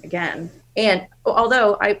done again. And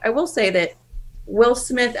although I will say that Will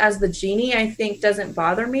Smith as the genie, I think, doesn't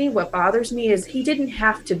bother me. What bothers me is he didn't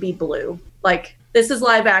have to be blue. Like, this is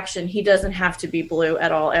live action. He doesn't have to be blue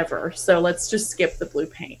at all, ever. So let's just skip the blue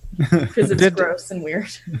paint because it's gross and weird.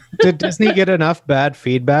 Did Disney get enough bad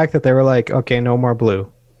feedback that they were like, okay, no more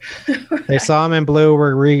blue? Right. They saw him in blue.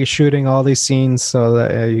 We're reshooting all these scenes so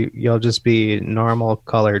that you'll just be normal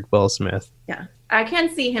colored Will Smith. Yeah. I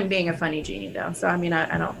can see him being a funny genie, though. So, I mean,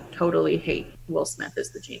 I don't totally hate Will Smith as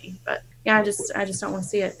the genie. But, yeah, I just don't want to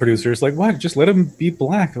see it. Producers like, what? Just let him be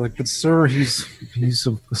black. They're like, but sir, he's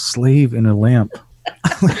a slave in a lamp.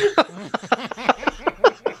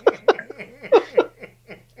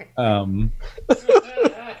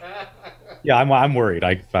 Yeah, I'm worried.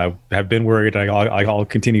 I have been worried. I'll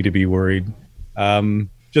continue to be worried.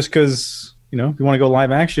 Just because, if you want to go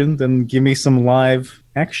live action, then give me some live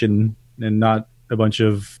action and not a bunch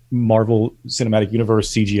of Marvel Cinematic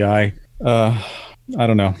Universe CGI. I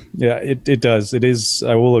don't know. Yeah, it does. It is.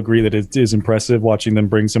 I will agree that it is impressive watching them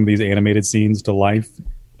bring some of these animated scenes to life.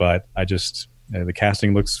 But I just, the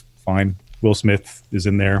casting looks fine. Will Smith is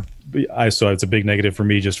in there. So it's a big negative for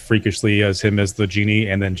me, just freakishly as him as the genie,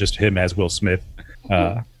 and then just him as Will Smith.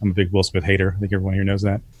 I'm a big Will Smith hater. I think everyone here knows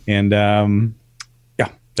that. And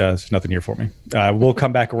there's nothing here for me. We'll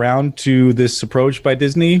come back around to this approach by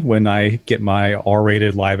Disney when I get my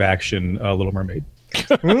R-rated live action Little Mermaid.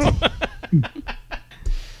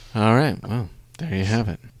 All right. Well, there you have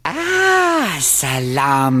it.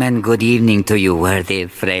 Salam and good evening to you, worthy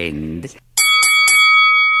friend. Oops.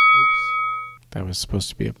 That was supposed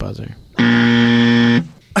to be a buzzer. I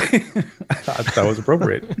thought that was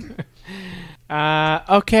appropriate.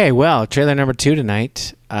 Okay, well, trailer number 2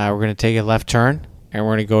 tonight. We're going to take a left turn, and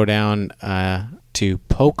we're going to go down to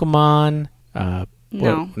Pokemon.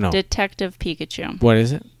 No, Detective Pikachu. What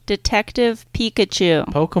is it? Detective Pikachu.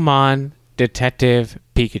 Pokemon Detective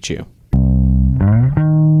Pikachu.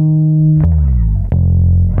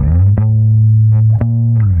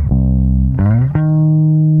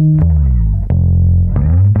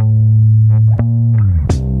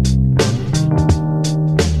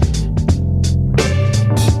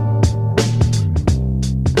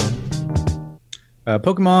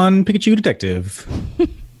 Pokemon Pikachu Detective.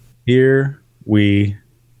 Here we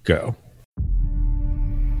go.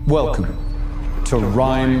 Welcome to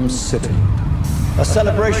Rhyme City, a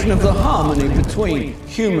celebration of the harmony between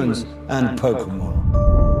humans and Pokemon.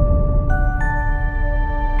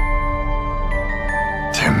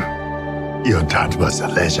 Tim, your dad was a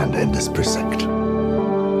legend in this precinct.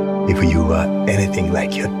 If you were anything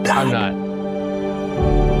like your dad... I'm not.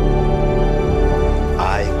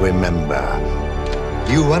 I remember.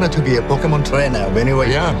 You wanted to be a Pokemon trainer when you were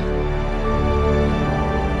young.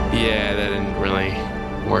 Yeah, that didn't really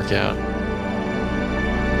work out.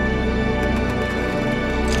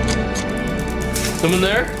 Someone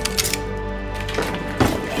there?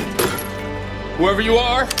 Whoever you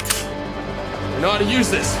are, you know how to use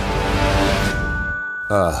this.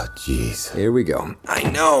 Oh, jeez. Here we go. I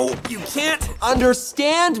know you can't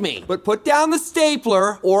understand me, but put down the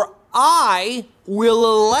stapler or I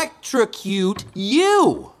will electrocute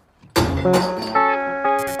you.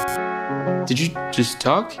 Did you just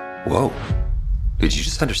talk? Whoa. Did you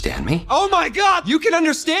just understand me? Oh my god, you can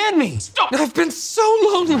understand me! Stop! I've been so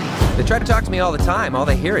lonely. They try to talk to me all the time. All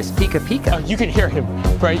they hear is Pika Pika. You can hear him,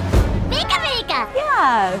 right? Pika Pika!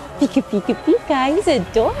 Yeah, Pika Pika Pika. He's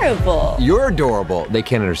adorable. You're adorable. They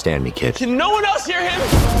can't understand me, kid. Can no one else hear him?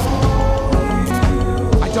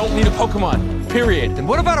 I don't need a Pokemon, period. Then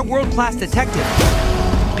what about a world-class detective?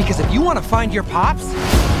 Because if you want to find your pops,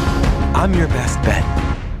 I'm your best bet.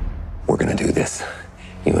 We're gonna do this,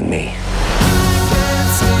 you and me.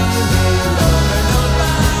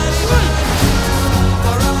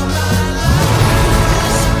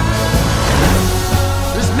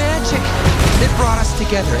 There's magic that brought us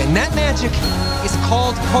together, and that magic is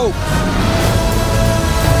called hope.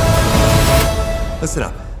 Listen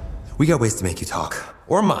up. We got ways to make you talk.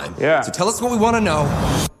 Or mime. Yeah. So tell us what we want to know.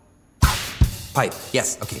 Pipe.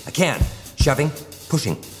 Yes. Okay. I can. Shoving.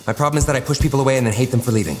 Pushing. My problem is that I push people away and then hate them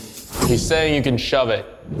for leaving. He's saying you can shove it.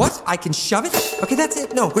 What? I can shove it? Okay, that's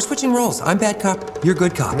it. No, we're switching roles. I'm bad cop. You're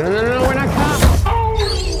good cop. No, we're not cops.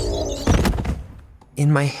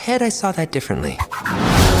 In my head, I saw that differently.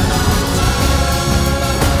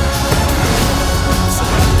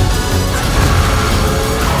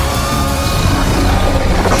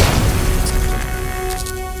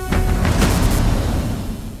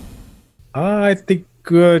 I think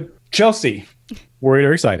Chelsea,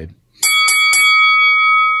 we're excited.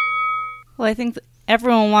 Well, I think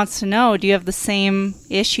everyone wants to know, do you have the same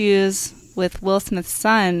issues with Will Smith's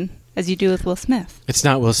son as you do with Will Smith? It's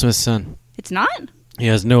not Will Smith's son. It's not? He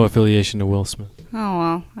has no affiliation to Will Smith. Oh,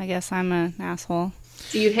 well, I guess I'm an asshole.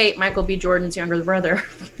 So you hate Michael B. Jordan's younger brother.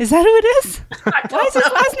 Is that who it is? Why is his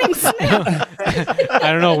last name Smith?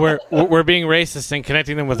 I don't know. We're being racist and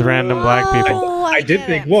connecting them with random black people. I did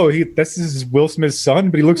think, whoa, this is Will Smith's son,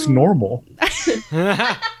 but he looks normal.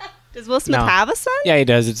 Does Will Smith have a son? Yeah, he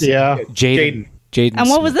does. It's Jaden. And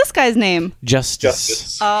what was this guy's name?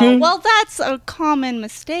 Justice. Oh, well, that's a common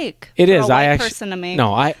mistake. It for is. a white person to make.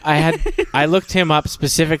 No, I looked him up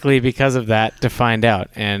specifically because of that to find out,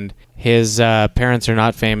 and his parents are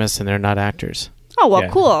not famous and they're not actors. Oh well,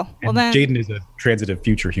 cool. Well And then, Jaden is a transitive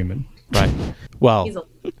future human. Right. Well,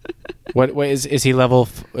 what is he level?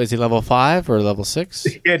 Is he level 5 or level 6?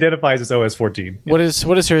 He identifies as OS 14. What is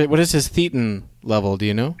his Thetan level? Do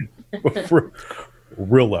you know?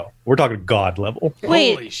 Real low. We're talking God level.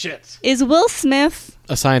 wait, Holy shit! is Will Smith?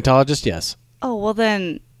 A Scientologist? Yes. Oh well,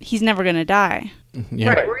 then he's never gonna die Yeah.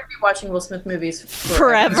 Right, we're gonna be watching Will Smith movies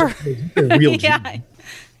forever. Real Yeah.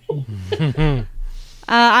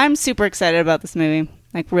 I'm super excited about this movie.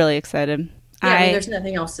 Like really excited. Yeah, I mean, there's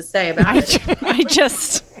nothing else to say about it. I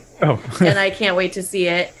just. And I can't wait to see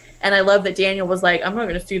it. And I love that Daniel was like, I'm not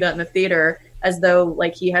going to see that in the theater, as though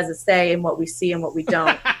like he has a say in what we see and what we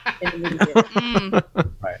don't in the movie.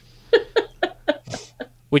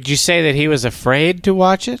 Would you say that he was afraid to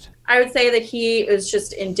watch it? I would say that he is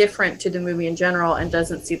just indifferent to the movie in general and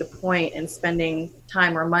doesn't see the point in spending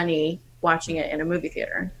time or money watching it in a movie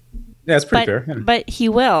theater. Yeah, that's pretty fair. Yeah. But he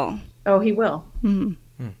will. Oh, he will.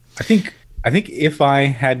 I think if I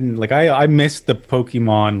hadn't I missed the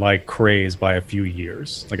Pokemon craze by a few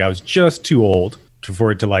years. I was just too old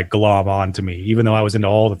for it to glom on to me, even though I was into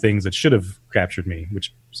all the things that should have captured me,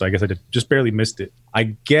 so I guess I just barely missed it.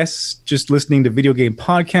 I guess just listening to video game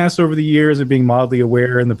podcasts over the years and being mildly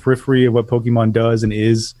aware in the periphery of what Pokemon does and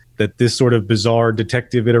is, that this sort of bizarre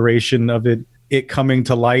detective iteration of it coming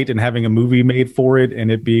to light and having a movie made for it and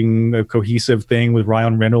it being a cohesive thing with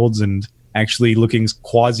Ryan Reynolds and actually looking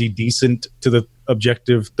quasi-decent to the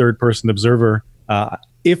objective third-person observer.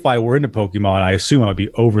 If I were into Pokemon, I assume I would be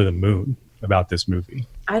over the moon about this movie.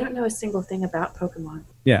 I don't know a single thing about Pokemon.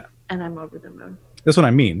 Yeah. And I'm over the moon. That's what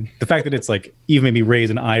I mean. The fact that it's like even made me raise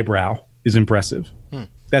an eyebrow is impressive.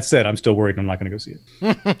 That said, I'm still worried I'm not going to go see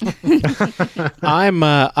it.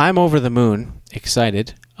 I'm over the moon,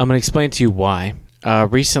 excited. I'm going to explain to you why.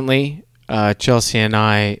 Recently, Chelsea and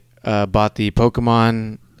I bought the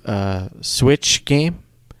Pokemon Switch game,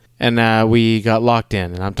 and we got locked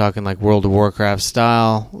in. And I'm talking like World of Warcraft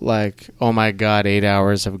style. Like, oh my god, 8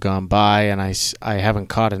 hours have gone by, and I haven't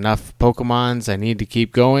caught enough Pokemons. I need to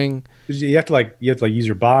keep going. You have to use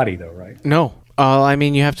your body though, right? No. I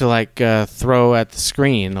mean, you have to like throw at the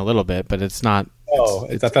screen a little bit, but it's not.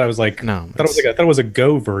 I thought it was like no. I thought it was a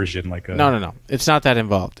Go version, like a No. It's not that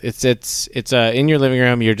involved. It's in your living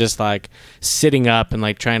room. You're just like sitting up and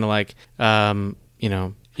like trying to like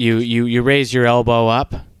you raise your elbow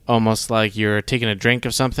up, almost like you're taking a drink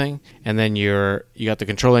of something, and then you got the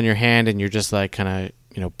controller in your hand, and you're just like kind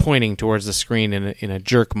of pointing towards the screen in a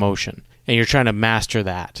jerk motion, and you're trying to master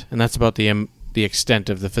that, and that's about the extent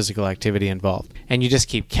of the physical activity involved. And you just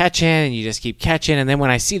keep catching, and then when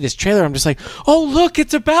I see this trailer, I'm just like, oh look,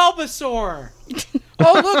 it's a Bulbasaur.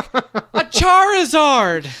 Oh look, a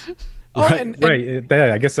Charizard. Oh, right.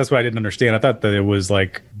 I guess that's what I didn't understand. I thought that it was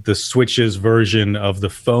like the Switch's version of the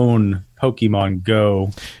phone Pokemon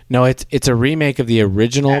Go. No, it's a remake of the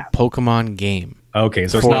original Pokemon game. Okay,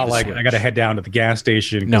 so it's not like Switch. I got to head down to the gas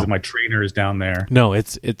station because my trainer is down there. No,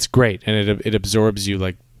 it's great, and it absorbs you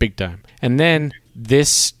like big time. And then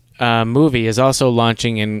this movie is also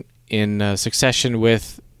launching in succession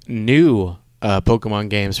with new Pokemon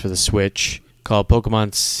games for the Switch called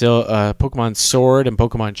Pokemon Sword and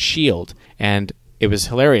Pokemon Shield. And it was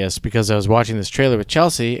hilarious because I was watching this trailer with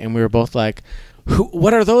Chelsea, and we were both like,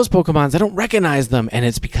 what are those Pokemons? I don't recognize them. And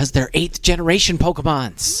it's because they're 8th generation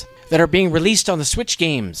Pokemons that are being released on the Switch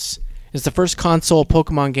games. It's the first console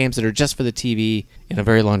Pokemon games that are just for the TV in a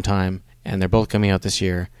very long time, and they're both coming out this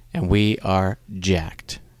year, and we are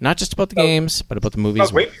jacked. Not just about the games, but about the movies. I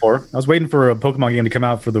was waiting for a Pokemon game to come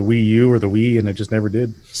out for the Wii U or the Wii, and it just never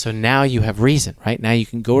did. So now you have reason, right? Now you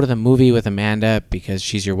can go to the movie with Amanda because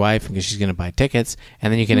she's your wife and because she's going to buy tickets,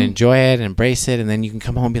 and then you can enjoy it and embrace it, and then you can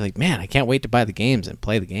come home and be like, man, I can't wait to buy the games and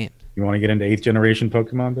play the game. You want to get into 8th generation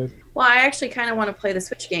Pokemon, Dave? Well, I actually kind of want to play the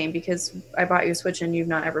Switch game because I bought you a Switch and you've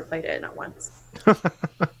not ever played it, not once.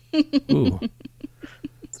 Ooh.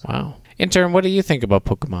 Wow. Intern, what do you think about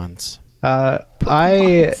Pokemons?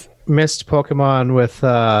 I missed Pokemon with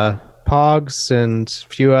Pogs and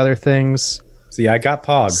a few other things. See, I got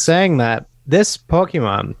Pogs. Saying that, this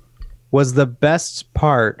Pokemon was the best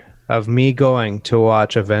part of me going to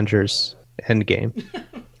watch Avengers Endgame.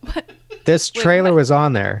 This trailer was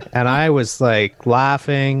on there, and I was like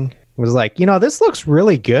laughing. Was like, this looks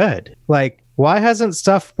really good. Like, why hasn't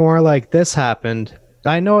stuff more like this happened?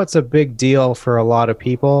 I know it's a big deal for a lot of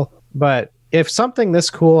people, but if something this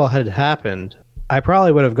cool had happened, I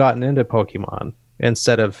probably would have gotten into Pokemon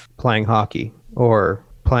instead of playing hockey or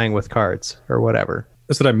playing with cards or whatever.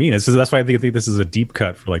 That's what I mean. That's why I think this is a deep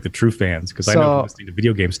cut for like the true fans, because I know from listening to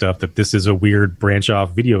video game stuff that this is a weird branch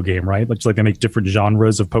off video game, right? Just like they make different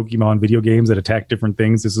genres of Pokemon video games that attack different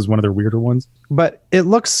things. This is one of their weirder ones. But it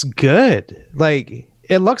looks good. Like,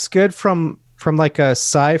 it looks good from like a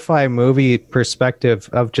sci-fi movie perspective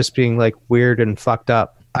of just being like weird and fucked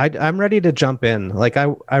up. I'm ready to jump in. Like,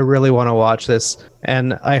 I really want to watch this,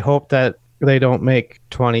 and I hope that they don't make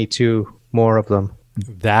 22 more of them.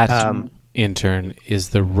 That, intern,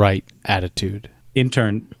 is the right attitude.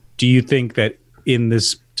 Intern, do you think that in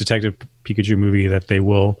this Detective Pikachu movie that they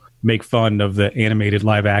will make fun of the animated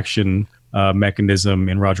live action mechanism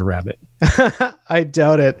in Roger Rabbit? I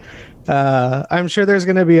doubt it. I'm sure there's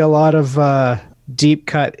going to be a lot of deep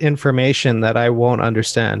cut information that I won't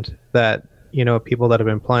understand, that people that have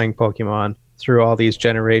been playing Pokemon through all these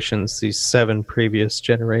generations, these 7 previous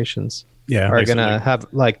generations, are going to have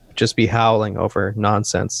just be howling over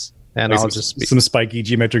nonsense. And I'll just be some spiky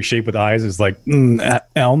geometric shape with eyes is like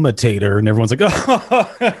Almatator, and everyone's like,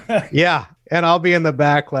 oh yeah. And I'll be in the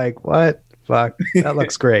back like, what? Fuck, that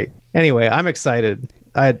looks great. Anyway, I'm excited.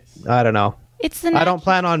 I don't know. I don't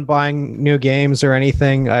plan on buying new games or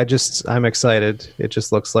anything. I'm excited. It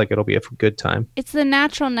just looks like it'll be a good time. It's the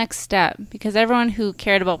natural next step because everyone who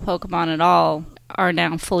cared about Pokemon at all are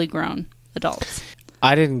now fully grown adults.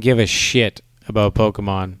 I didn't give a shit about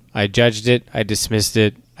Pokemon. I judged it. I dismissed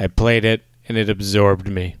it. I played it, and it absorbed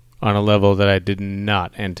me on a level that I did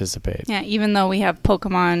not anticipate. Yeah, even though we have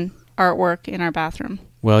Pokemon artwork in our bathroom.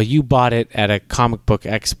 Well, you bought it at a comic book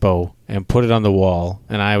expo and put it on the wall,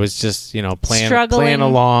 and I was just, playing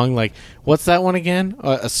along. Like, what's that one again?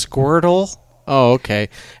 A Squirtle? Oh, okay.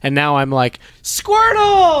 And now I'm like,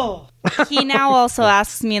 Squirtle! He now also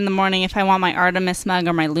asks me in the morning if I want my Artemis mug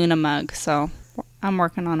or my Luna mug, so I'm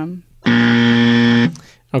working on them.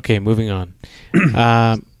 Okay, moving on.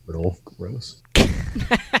 Little gross.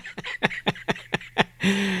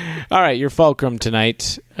 All right, your fulcrum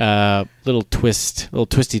tonight. Little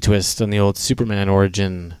twisty twist on the old Superman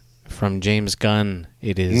origin from James Gunn.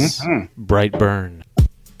 It is Brightburn.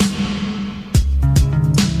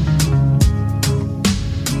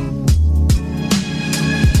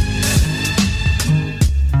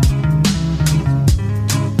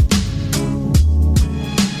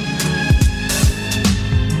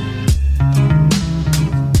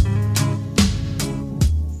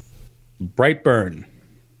 Brightburn.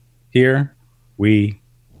 Here we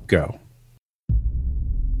go.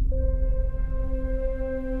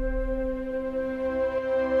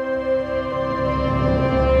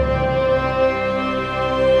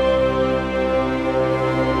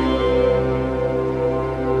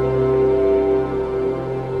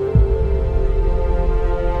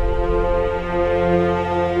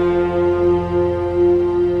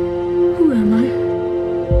 Who am I?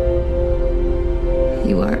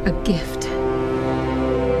 You are a gift.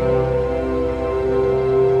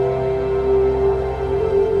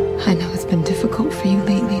 I know it's been difficult for you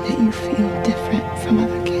lately that you feel different from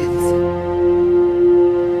other kids.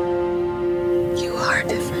 You are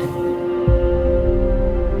different.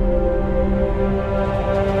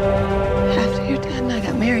 After your dad and I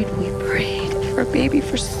got married, we prayed for a baby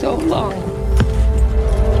for so long.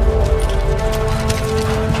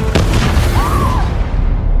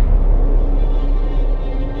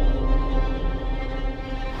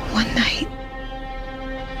 One night,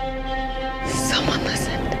 someone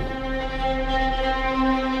listened.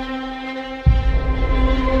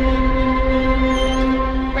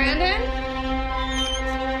 Brandon?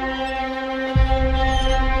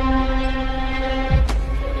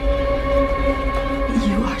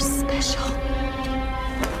 You are special.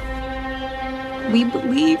 We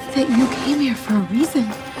believe that you came here for a reason.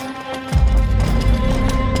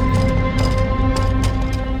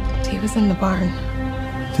 He was in the barn.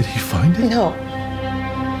 Did he find it? No.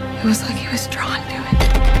 It was like he was drawn to it.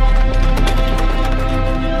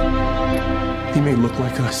 He may look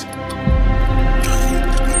like us.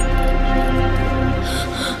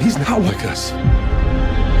 He's not like us.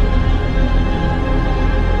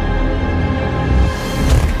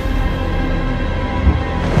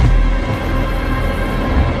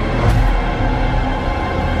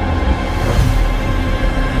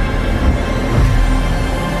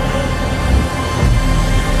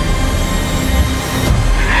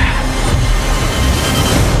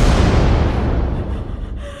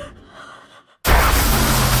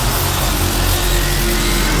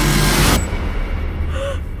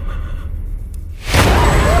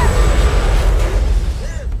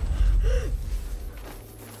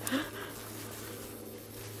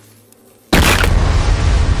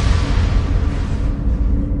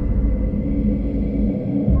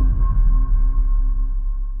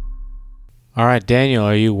 All right, Daniel,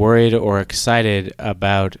 are you worried or excited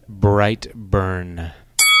about Brightburn?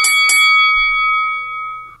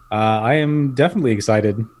 I am definitely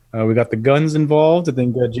excited. We got the Guns involved. I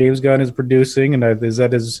think James Gunn is producing, and is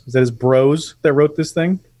that his bros that wrote this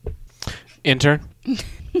thing? Intern?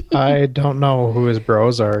 I don't know who his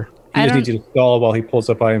bros are. He just needs you to stall while he pulls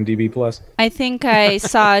up IMDb Plus. I think I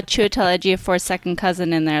saw Chiwetel Ejiofor's second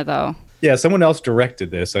cousin in there, though. Yeah, someone else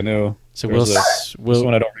directed this. I know. So there's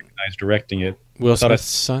someone I don't recognize directing it. Will I thought Smith's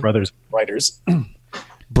it's son? brothers writers.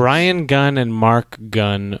 Brian Gunn and Mark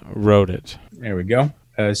Gunn wrote it. There we go.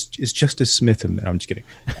 Is Justice Smith in there? I'm just kidding.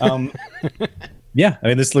 Yeah, I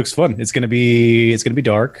mean, this looks fun. It's gonna be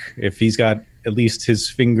dark. If he's got at least his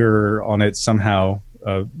finger on it somehow,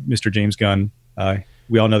 Mr. James Gunn.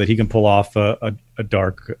 We all know that he can pull off a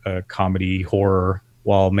dark comedy horror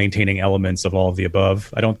while maintaining elements of all of the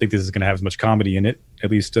above. I don't think this is going to have as much comedy in it, at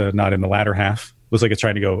least not in the latter half. Looks like it's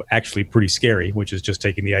trying to go actually pretty scary, which is just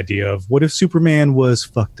taking the idea of what if Superman was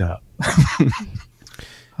fucked up?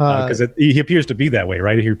 Because he appears to be that way,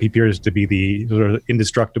 right? He appears to be the sort of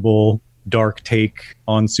indestructible, dark take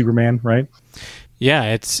on Superman, right?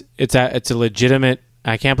 Yeah, it's a legitimate.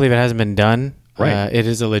 I can't believe it hasn't been done. Right. It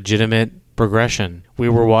is a legitimate progression. We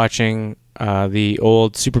were watching the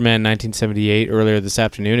old Superman 1978 earlier this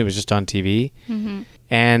afternoon. It was just on TV. Mm-hmm.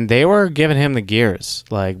 And they were giving him the gears.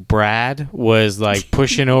 Like, Brad was like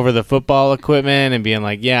pushing over the football equipment and being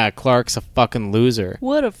like, yeah, Clark's a fucking loser.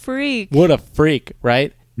 What a freak. What a freak,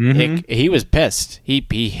 right? Mm-hmm. He was pissed. He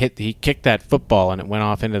kicked that football and it went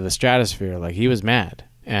off into the stratosphere. Like, he was mad.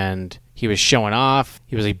 And he was showing off.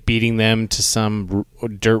 He was like beating them to some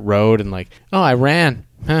dirt road and like, oh, I ran.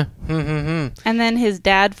 Huh. And then his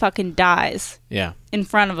dad fucking dies. Yeah. In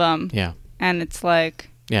front of him. Yeah. and it's like,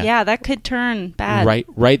 Yeah. yeah, that could turn bad.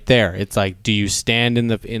 Right there. It's like, do you stand in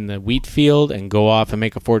the wheat field and go off and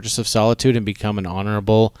make a Fortress of Solitude and become an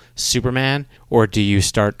honorable Superman, or do you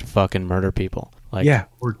start to fucking murder people? Like, yeah,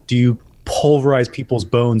 or do you pulverize people's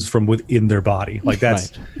bones from within their body? Like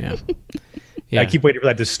that's Yeah. I keep waiting for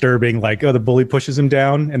that disturbing, like, oh, the bully pushes him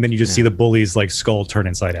down, and then you just see the bully's like skull turn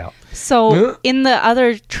inside out. So in the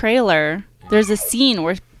other trailer, there's a scene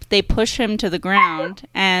where they push him to the ground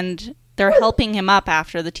and they're helping him up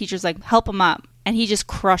after. The teacher's like, help him up. And he just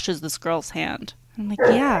crushes this girl's hand. I'm like,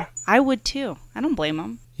 yeah, I would too. I don't blame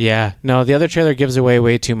him. Yeah. No, the other trailer gives away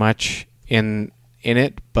way too much in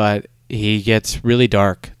it, but he gets really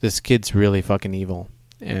dark. This kid's really fucking evil.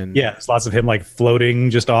 And yeah, there's lots of him like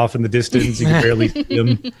floating just off in the distance. You can barely see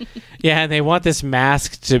him. Yeah, and they want this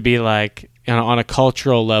mask to be like on a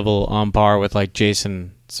cultural level on par with like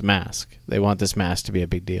Jason's mask. They want this mask to be a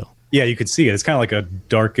big deal. Yeah, you could see it. It's kind of like a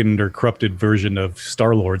darkened or corrupted version of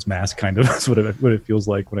Star-Lord's mask, kind of. That's what it feels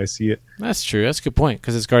like when I see it. That's true. That's a good point,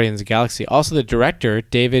 because it's Guardians of the Galaxy. Also, the director,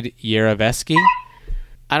 David Yarovesky.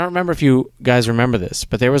 I don't remember if you guys remember this,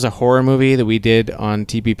 but there was a horror movie that we did on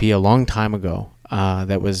TPP a long time ago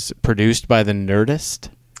that was produced by The Nerdist.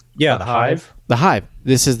 Yeah, The Hive. The Hive.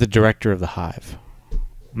 This is the director of The Hive.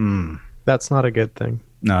 That's not a good thing.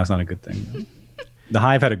 No, it's not a good thing. The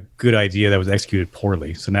Hive had a good idea that was executed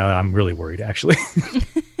poorly, so now I'm really worried, actually.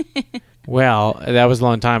 Well, that was a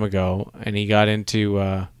long time ago, and he got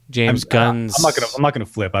into James Gunn's. I'm not gonna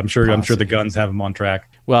flip. I'm sure the Guns have him on track.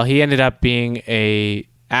 Well, he ended up being a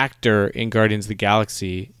actor in Guardians of the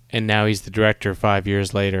Galaxy, and now he's the director 5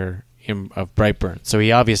 years later of Brightburn. So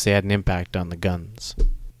he obviously had an impact on the Guns.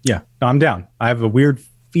 Yeah, no, I'm down. I have a weird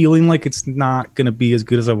feeling like it's not gonna be as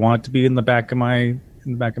good as I want it to be in the back of my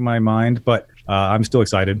mind, but I'm still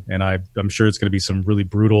excited, and I'm sure it's gonna be some really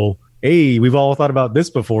brutal. Hey, we've all thought about this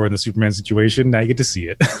before in the Superman situation. Now you get to see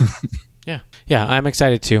it. Yeah, I'm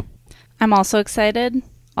excited too. I'm also excited.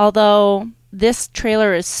 Although this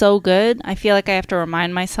trailer is so good, I feel like I have to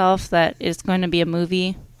remind myself that it's going to be a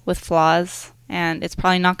movie with flaws, and it's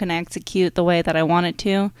probably not going to execute the way that I want it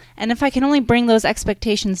to. And if I can only bring those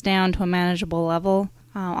expectations down to a manageable level,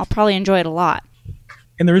 I'll probably enjoy it a lot.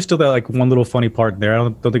 And there is still that like one little funny part there. I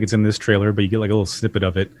don't think it's in this trailer, but you get like a little snippet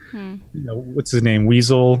of it. You know, what's his name?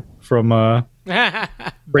 Weasel from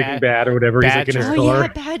Breaking Bad or whatever. Badger. He's like in his Oh, car. yeah,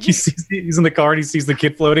 Badger. He's in the car and he sees the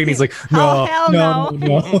kid floating. And he's like, no, hell no.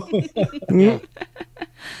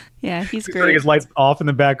 Yeah, he's He's turning great. his lights off in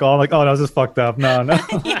the back on. Like, oh, no, this is fucked up. No.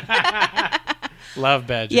 Love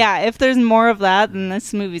Badger. Yeah, if there's more of that, then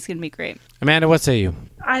this movie's going to be great. Amanda, what say you?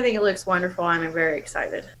 I think it looks wonderful. I'm very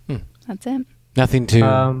excited. That's it. Nothing to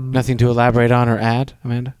elaborate on or add,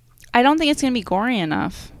 Amanda? I don't think it's going to be gory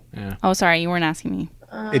enough. Yeah. Oh, sorry, you weren't asking me.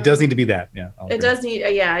 It does need to be that. Yeah. It does need.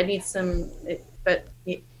 Yeah, I need some. But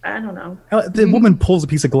I don't know. The woman pulls a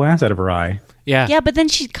piece of glass out of her eye. Yeah. Yeah, but then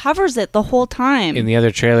she covers it the whole time. In the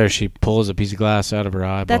other trailer, she pulls a piece of glass out of her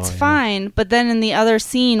eyeball. That's fine. But then in the other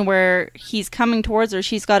scene where he's coming towards her,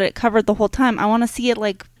 she's got it covered the whole time. I want to see it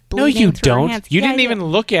like No, bleeding you through her don't. hands. You Yeah, didn't I even do.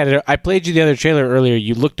 look at it. I played you the other trailer earlier.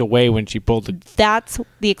 You looked away when she pulled it. That's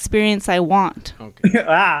the experience I want.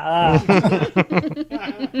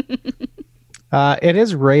 It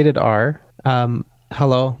is rated R.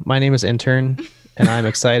 Hello, my name is Intern, and I'm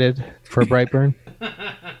excited for Brightburn.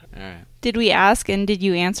 Did we ask and did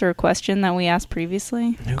you answer a question that we asked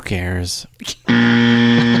previously? Who cares?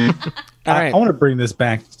 I want to bring this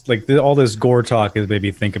back. Like all this gore talk is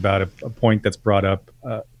maybe think about a point that's brought up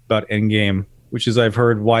about Endgame, which is I've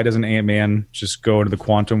heard, why doesn't Ant-Man just go into the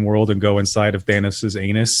quantum world and go inside of Thanos'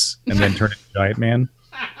 anus and then turn into Giant Man?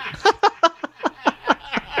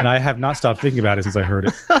 And I have not stopped thinking about it since I heard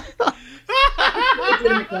it.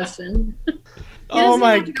 Legitimate question. Oh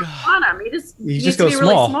my God! He just He needs just to be goes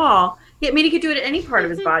really small. small. Yeah, I mean, he could do it at any part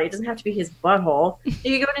of his body. It doesn't have to be his butthole. He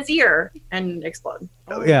could go in his ear and explode.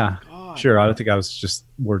 Yeah, sure. I don't think I was just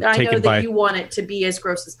I know taken that by you want it to be as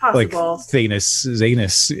gross as like possible. Thanos'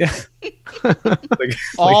 anus. Yeah. Like,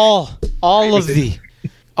 all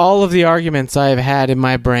of the arguments I have had in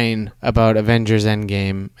my brain about Avengers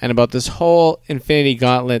Endgame and about this whole Infinity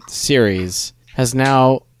Gauntlet series has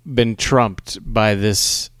now been trumped by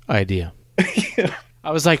this idea. I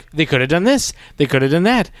was like, they could have done this. They could have done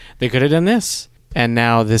that. They could have done this. And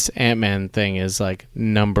now this Ant-Man thing is like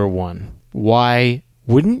number one. Why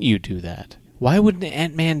wouldn't you do that? Why wouldn't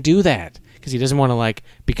Ant-Man do that? Because he doesn't want to like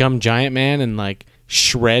become Giant Man and like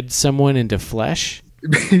shred someone into flesh?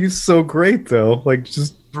 He's so great though. Like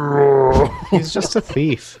just He's just a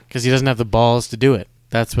thief. Because he doesn't have the balls to do it.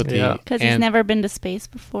 That's what Because he's never been to space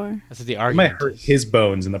before. That's what the It argument might hurt his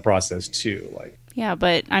bones in the process too. Like Yeah,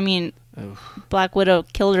 but I mean, Black Widow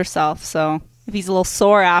killed herself, so if he's a little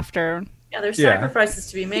sore after. Yeah, there's sacrifices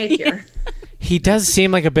to be made here. He does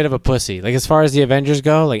seem like a bit of a pussy. Like, as far as the Avengers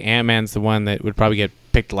go, like, Ant-Man's the one that would probably get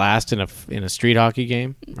picked last in a street hockey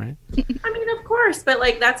game, right? I mean, of course, but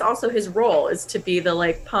like that's also his role, is to be the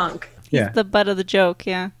like punk. He's the butt of the joke,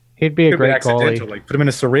 yeah. He'd be a great accidental, goalie. like put him in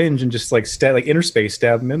a syringe and just like inner space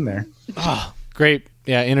stab him in there. Oh, great.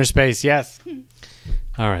 Yeah, inner space, yes.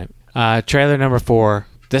 All right. Trailer number 4.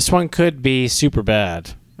 This one could be super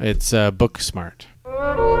bad. It's Booksmart.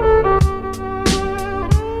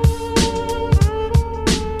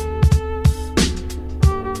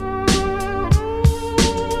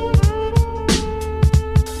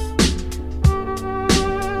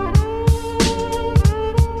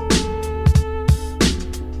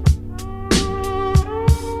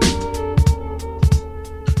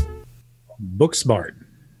 Booksmart.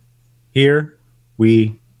 Here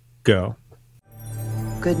we go.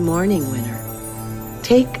 Good morning, winner.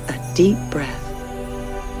 Take a deep breath.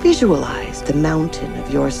 Visualize the mountain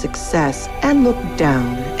of your success and look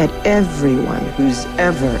down at everyone who's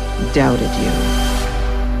ever doubted you.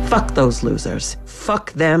 Fuck those losers.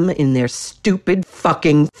 Fuck them in their stupid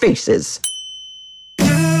fucking faces.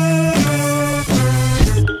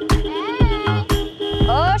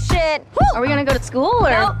 Oh shit! Are we gonna go to school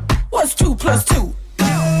or? Nope. What's 2 + 2?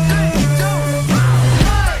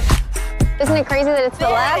 Isn't it crazy that it's the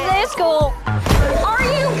last day of school? Are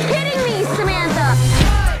you kidding me,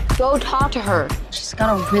 Samantha? Go talk to her. She's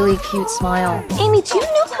got a really cute smile. Amy, do you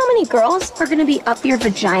know how many girls are gonna be up your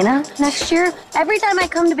vagina next year? Every time I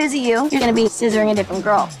come to visit you, you're gonna be scissoring a different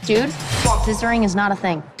girl. Dude, scissoring is not a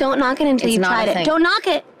thing. Don't knock it until It's you've not tried a it. thing. Don't knock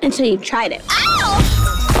it until you've tried it.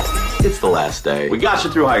 It's the last day. We got you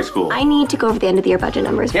through high school. I need to go over the end of the year budget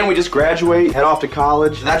numbers. Can't we just graduate, head off to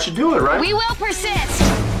college? That should do it, right? We will persist.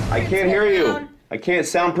 I can't hear you. I can't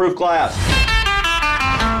soundproof glass.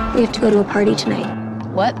 We have to go to a party tonight.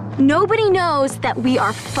 What? Nobody knows that we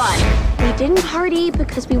are fun. We didn't party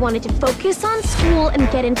because we wanted to focus on school and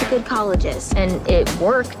get into good colleges. And it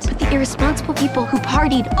worked. But the irresponsible people who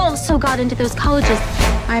partied also got into those colleges.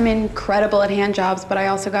 I'm incredible at hand jobs, but I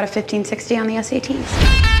also got a 1560 on the SATs.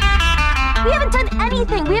 We haven't done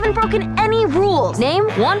anything. We haven't broken any rules. Name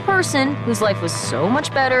one person whose life was so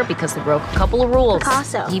much better because they broke a couple of rules.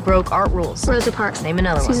 Picasso. He broke art rules. Rosa Parks. Name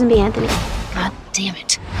another Susan one. B. Anthony. God damn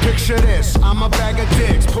it. Picture this, I'm a bag of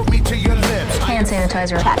dicks, put me to your lips. Hand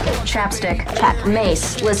sanitizer. Check. Chapstick. Check.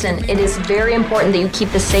 Mace. Listen, it is very important that you keep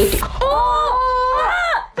the safety. Oh!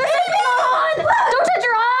 The safety on! Don't touch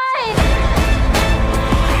your eyes!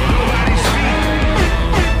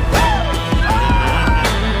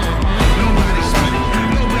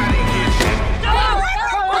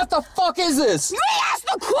 What the fuck is this? Me ask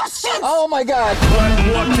the questions! Oh my god.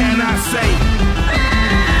 What can I say?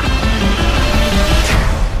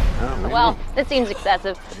 Well, that seems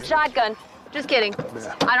excessive. Shotgun. Just kidding.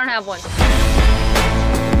 I don't have one.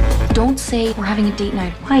 Don't say we're having a date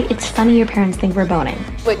night. Why? It's funny your parents think we're boning.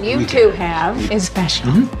 What you two have is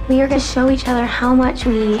special. We are going to show each other how much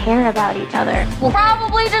we care about each other. We'll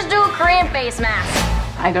probably just do a Korean face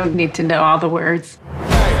mask. I don't need to know all the words.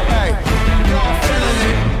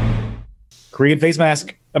 Korean face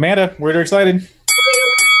mask. Amanda, we're excited.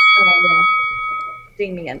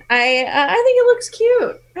 Ding me in. I think it looks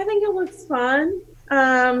cute. I think it looks fun.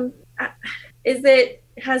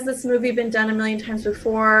 Has this movie been done a million times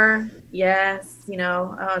before? Yes.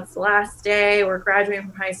 It's the last day. We're graduating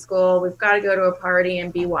from high school. We've got to go to a party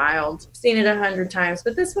and be wild. I've seen it 100 times,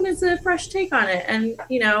 but this one is a fresh take on it. And,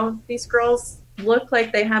 these girls look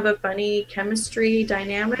like they have a funny chemistry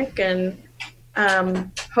dynamic, and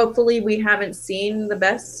hopefully we haven't seen the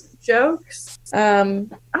best jokes. I'll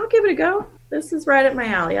give it a go. This is right up my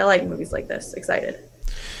alley. I like movies like this. Excited.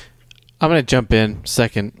 I'm going to jump in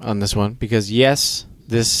second on this one because, yes,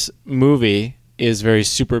 this movie is very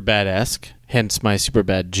Superbad-esque, hence my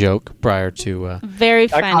Superbad joke prior to... Very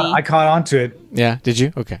funny. I caught on to it. Yeah, did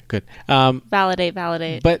you? Okay, good. Validate.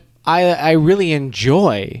 But I really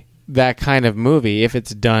enjoy that kind of movie if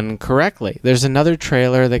it's done correctly. There's another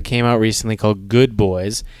trailer that came out recently called Good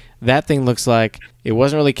Boys. That thing looks like it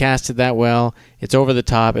wasn't really casted that well. It's over the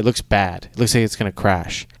top. It looks bad. It looks like it's going to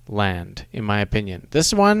crash land, in my opinion.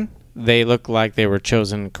 This one, they look like they were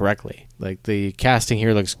chosen correctly. Like, the casting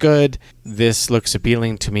here looks good. This looks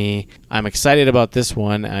appealing to me. I'm excited about this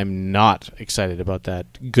one. I'm not excited about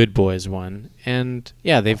that Good Boys one. And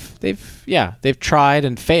yeah, they've tried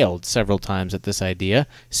and failed several times at this idea.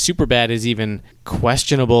 Superbad is even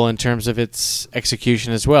questionable in terms of its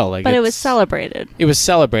execution as well. But it was celebrated. It was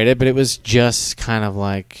celebrated, but it was just kind of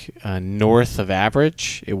like north of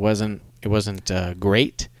average. It wasn't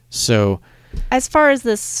great. So As far as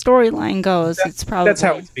this storyline goes, it's probably That's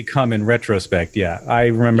how it's become in retrospect. Yeah, I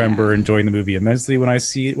remember enjoying the movie immensely when I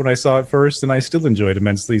saw it first, and I still enjoy it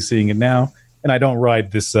immensely seeing it now. And I don't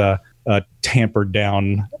ride this tampered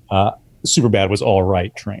down Superbad was all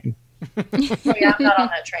right train. Oh, yeah, I'm not on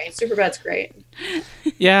that train. Superbad's great.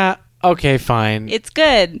 Yeah. Okay. Fine. It's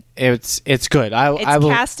good. It's good. It's I will.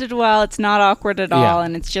 casted well. It's not awkward at all, Yeah.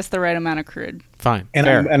 and it's just the right amount of crude. Fine. And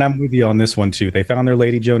I'm with you on this one too. They found their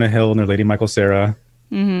Lady Jonah Hill and their Lady Michael Cera.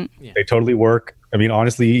 Mm-hmm. They totally work. I mean,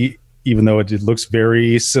 honestly, even though it looks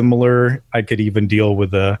very similar, I could even deal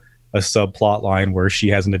with a subplot line where she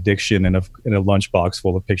has an addiction in a lunchbox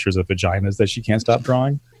full of pictures of vaginas that she can't stop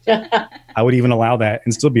drawing. I would even allow that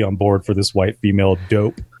and still be on board for this white female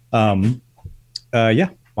dope. Yeah,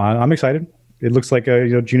 I'm excited. It looks like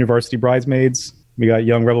Junior Varsity Bridesmaids. We got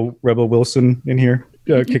young Rebel Wilson in here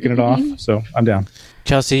kicking it off, so I'm down.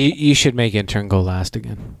 Chelsea, you should make Intern go last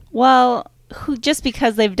again. Well, just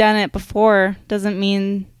because they've done it before doesn't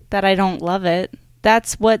mean that I don't love it.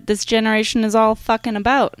 That's what this generation is all fucking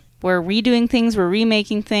about. We're redoing things, we're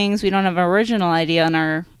remaking things, we don't have an original idea in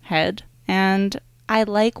our head. And I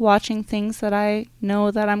like watching things that I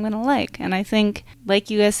know that I'm going to like. And I think,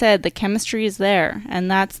 like you guys said, the chemistry is there.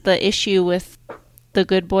 And that's the issue with the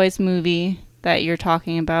Good Boys movie that you're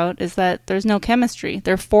talking about, is that there's no chemistry.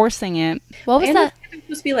 They're forcing it. What was that? It's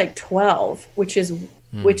supposed to be like 12, which is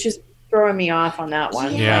throwing me off on that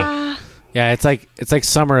one. Yeah. Yeah, it's like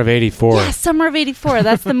Summer of '84. Yeah, Summer of '84.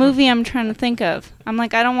 That's the movie I'm trying to think of. I'm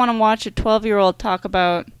like, I don't want to watch a 12-year-old talk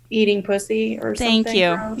about eating pussy or something. Thank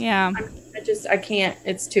you. Gross. Yeah. I can't.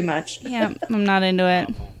 It's too much. Yeah, I'm not into it.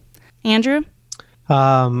 Andrew?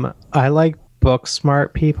 I like book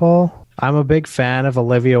smart people. I'm a big fan of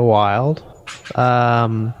Olivia Wilde.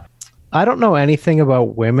 I don't know anything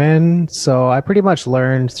about women, so I pretty much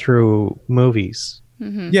learned through movies.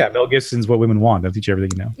 Mm-hmm. Yeah, Mel Gibson's What Women Want. They'll teach you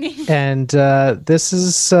everything you know. And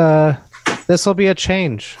this will be a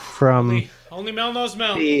change from Only Mel knows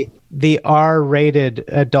Mel. the R-rated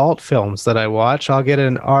adult films that I watch. I'll get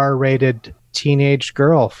an R-rated teenage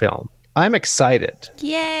girl film. I'm excited.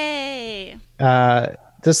 Yay!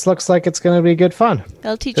 This looks like it's going to be good fun.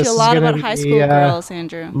 They'll teach This you a is lot gonna about high school girls,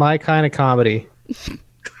 Andrew. My kind of comedy. You're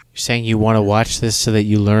saying you want to watch this so that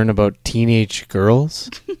you learn about teenage girls?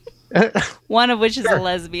 One of which is a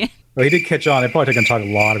lesbian. Well, he did catch on. They're probably going to talk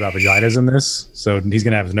a lot about vaginas in this, so he's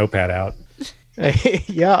going to have his notepad out.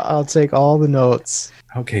 Yeah, I'll take all the notes.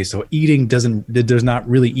 Okay, so there's not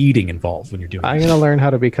really eating involved when you're doing I'm going to learn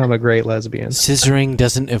how to become a great lesbian. Scissoring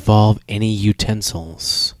doesn't involve any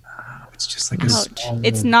utensils. It's just like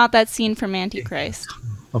It's not that scene from Antichrist.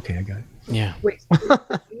 Okay, I got it. Yeah. Wait, do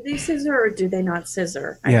they scissor or do they not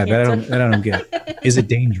scissor? Yeah, that I don't get. Is it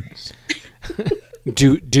dangerous?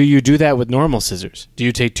 Do you do that with normal scissors? Do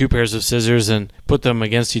you take two pairs of scissors and put them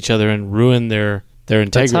against each other and ruin their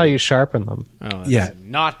integrity? That's how you sharpen them. Oh, that's Yeah.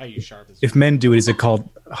 not how you sharpen. If men do it, is it called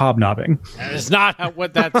hobnobbing? That is not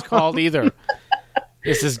what that's called either.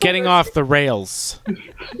 This is getting off the rails.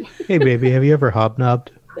 Hey, baby, have you ever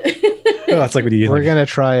hobnobbed? Oh, that's like what you. We're gonna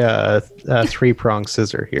try a 3-prong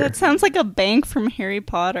scissor here. That sounds like a bank from Harry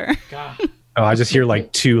Potter. Oh, I just hear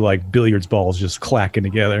like two billiards balls just clacking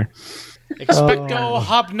together. Expecto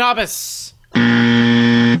hobnobis.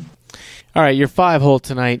 All right, your 5-hole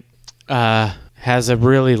tonight has a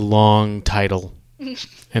really long title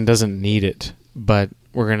and doesn't need it, but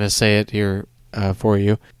we're going to say it here for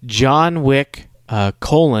you. John Wick,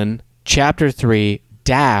 Chapter 3,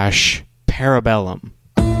 Parabellum.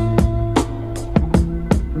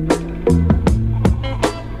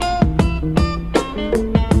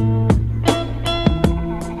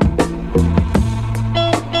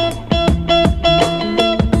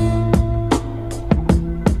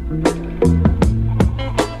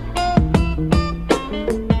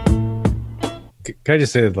 Can I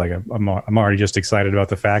just say that, like, I'm already just excited about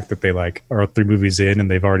the fact that they are 3 movies in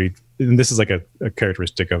and they've already, and this is like a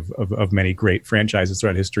characteristic of many great franchises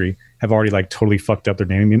throughout history, have already like totally fucked up their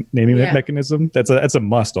naming mechanism. That's a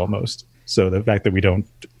must almost. So the fact that we don't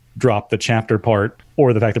drop the chapter part,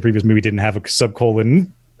 or the fact the previous movie didn't have a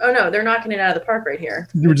subcolon. Oh no, they're knocking it out of the park right here.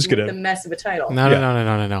 We're just gonna the mess of a title.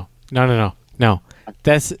 No.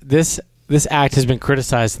 This act has been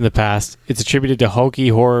criticized in the past. It's attributed to hokey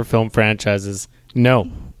horror film franchises.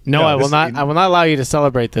 No, I will not. I will not allow you to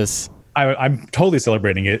celebrate this. I'm totally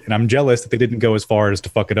celebrating it, and I'm jealous that they didn't go as far as to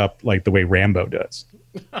fuck it up like the way Rambo does.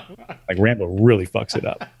 Like Rambo really fucks it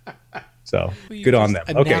up. So good on them.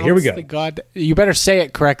 Okay, here we go. You better say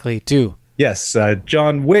it correctly too. Yes,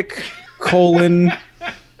 John Wick,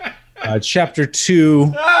 Chapter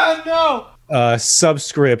 2.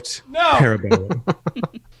 subscript Parabellum.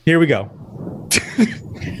 Here we go.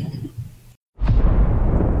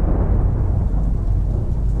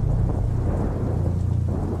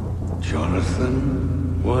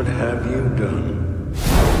 Jonathan, what have you done?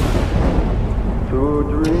 To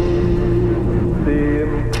dream the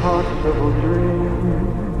impossible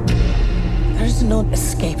dream. There's no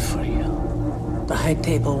escape for you. The High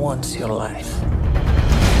Table wants your life.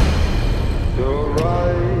 To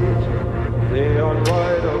right the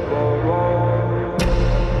unrightable wrong.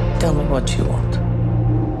 Tell me what you want.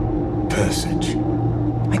 Passage.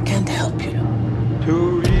 I can't help you.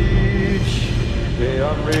 To reach the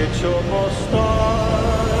unreachable star.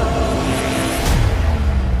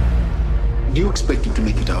 Do you expect him to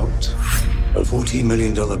make it out? A $14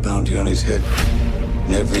 million bounty on his head.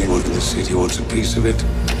 And everyone in the city wants a piece of it.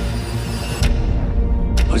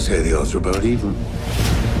 I say the odds are about even.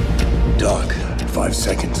 Doc, 5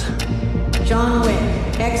 seconds. John Wick,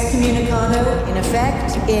 excommunicado in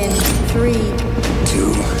effect in 3,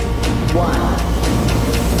 2, 1.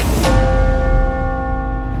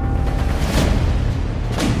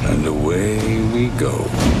 And away we go.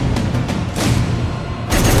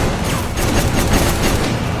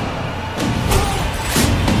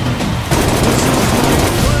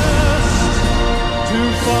 To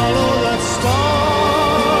follow that star,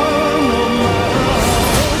 no matter how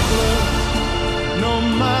hopeless, no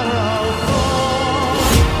matter how far,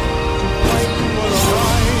 to fight for the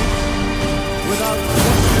right, without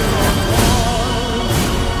question or pause,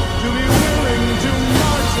 to be willing to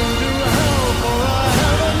march into hell for a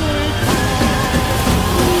heavenly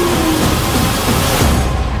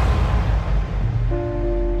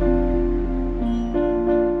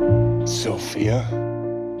Sophia,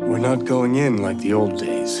 we're not going in like the old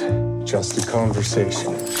days. Just a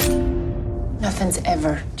conversation. Nothing's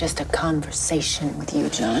ever just a conversation with you,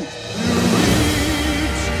 John.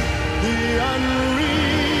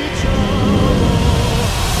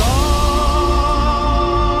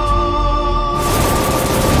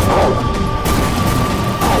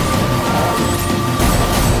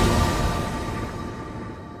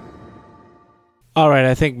 All right,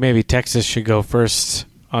 I think maybe Texas should go first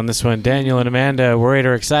on this one. Daniel and Amanda, worried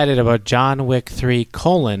or excited about John Wick 3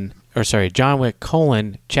 John Wick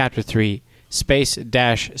Chapter 3 Space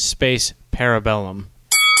Parabellum.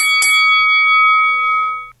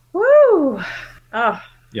 Woo! Oh,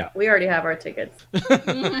 yeah. We already have our tickets. I've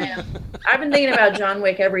been thinking about John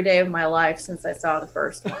Wick every day of my life since I saw the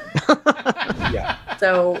first one. Yeah.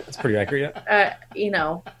 So That's pretty accurate, yeah.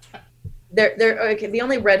 Okay, the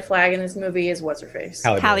only red flag in this movie is what's her face?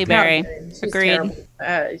 Halle Berry. She's Agreed.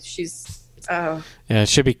 terrible. She's Yeah, it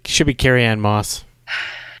should be Carrie Ann Moss.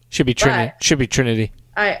 Should be Trinity. Should be Trinity.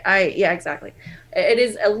 Yeah, exactly. It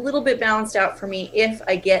is a little bit balanced out for me if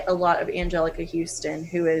I get a lot of Angelica Houston,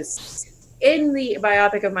 who is in the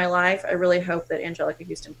biopic of my life. I really hope that Angelica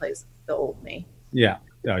Houston plays the old me. Yeah.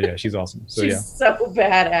 Oh, yeah. She's awesome. So, She's yeah. so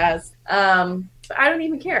badass. But I don't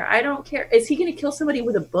even care. I don't care. Is he going to kill somebody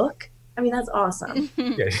with a book? I mean, that's awesome.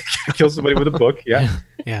 Yeah, kill somebody with a book. Yeah.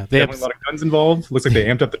 Yeah. They have a lot of guns involved. Looks like they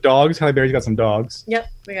amped up the dogs. Halle Berry's got some dogs.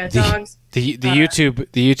 Yep. We got dogs. The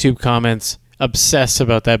YouTube comments obsess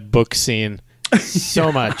about that book scene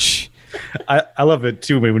so much. I love it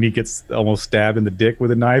too when he gets almost stabbed in the dick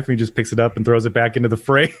with a knife and he just picks it up and throws it back into the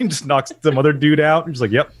fray and just knocks some other dude out and just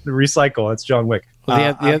like, yep, recycle. That's John Wick.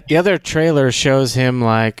 Well, the other trailer shows him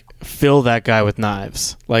like fill that guy with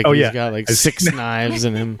knives. Like he's got like 6 knives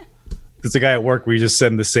in him. There's a guy at work. We just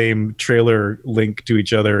send the same trailer link to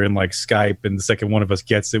each other in like Skype, and the second one of us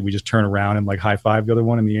gets it, we just turn around and like high five the other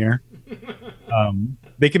one in the air.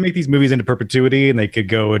 They can make these movies into perpetuity, and they could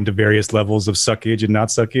go into various levels of suckage and not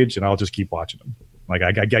suckage, and I'll just keep watching them. Like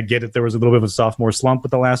I get it. There was a little bit of a sophomore slump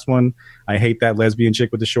with the last one. I hate that lesbian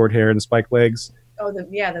chick with the short hair and the spiked legs. Oh, the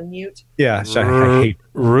mute. Yeah, I hate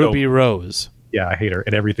Ruby Rose. Yeah, I hate her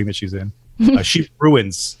and everything that she's in. She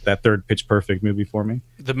ruins that third Pitch Perfect movie for me.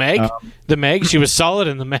 The Meg, she was solid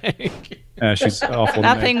in the Meg. She's awful.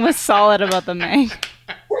 Nothing was solid about the Meg.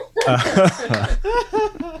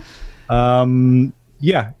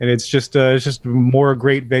 Yeah, and it's just more a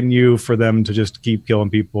great venue for them to just keep killing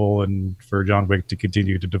people and for John Wick to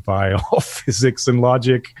continue to defy all physics and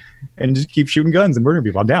logic and just keep shooting guns and murdering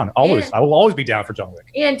people. I'm down. I will always be down for John Wick.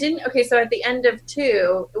 And so at the end of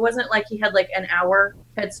 2, it wasn't like he had like an hour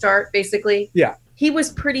head start, basically. Yeah. He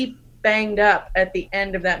was pretty banged up at the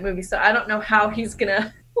end of that movie, so I don't know how he's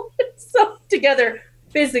gonna put himself together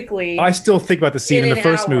physically. I still think about the scene in the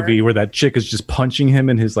first movie where that chick is just punching him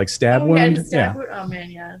in his like stab wound. Oh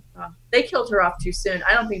man, yeah. Oh. they killed her off too soon.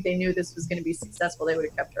 I don't think they knew this was going to be successful. They would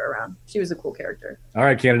have kept her around. She was a cool character. All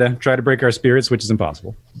right, Canada, try to break our spirits, which is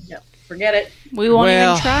impossible. Yep, forget it. We won't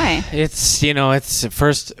even try. It's it's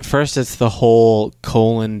first it's the whole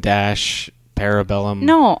colon dash parabellum.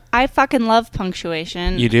 No, I fucking love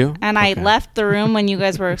punctuation. You do? And I left the room when you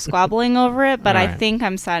guys were squabbling over it, but All I right. think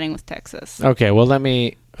I'm siding with Texas. Okay, well, let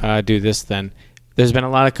me do this then. There's been a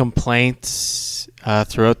lot of complaints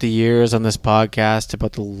throughout the years on this podcast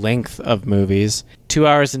about the length of movies. 2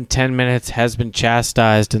 hours and 10 minutes has been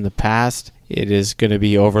chastised in the past. It is going to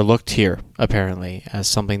be overlooked here, apparently, as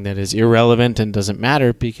something that is irrelevant and doesn't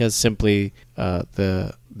matter because simply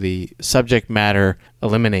the subject matter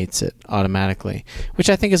eliminates it automatically, which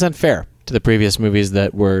I think is unfair to the previous movies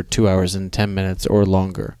that were 2 hours and 10 minutes or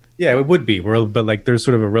longer. Yeah, it would be. But like, there's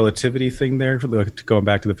sort of a relativity thing there. Going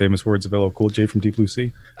back to the famous words of LL Cool J from Deep Blue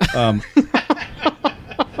Sea.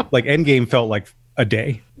 Like Endgame felt like a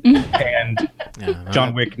day, and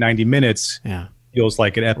John Wick 90 minutes feels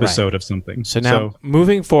like an episode of something. So now,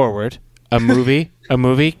 moving forward, a movie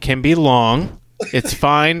can be long. It's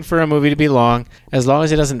fine for a movie to be long as long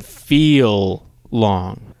as it doesn't feel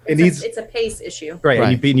long. It's a pace issue. Right.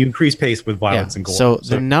 And you increase pace with violence and gore. So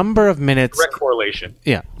the number of minutes... Direct correlation.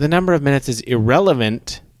 Yeah. The number of minutes is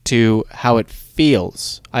irrelevant to how it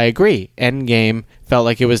feels. I agree. Endgame felt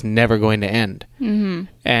like it was never going to end.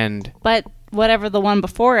 Mm-hmm. But whatever the one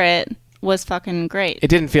before it was fucking great. It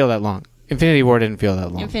didn't feel that long. Infinity War didn't feel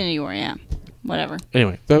that long. Infinity War, yeah. Whatever.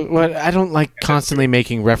 Anyway, but I don't like constantly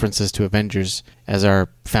making references to Avengers as our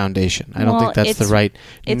foundation. I don't think that's the right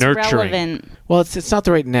nurturing. It's relevant. Well, it's not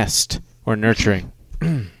the right nest or nurturing.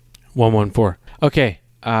 114. Okay,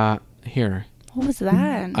 here. What was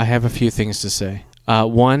that? I have a few things to say.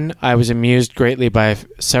 One, I was amused greatly by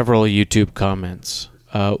several YouTube comments.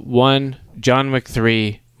 One, John Wick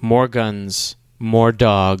 3, more guns, more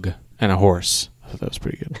dog, and a horse. I thought that was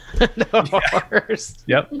pretty good. Horse.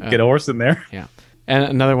 Yep, get a horse in there. Yeah. And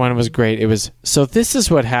another one was great. It was, so this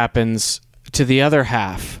is what happens to the other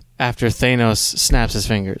half after Thanos snaps his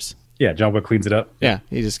fingers. Yeah, John Wick cleans it up. Yeah,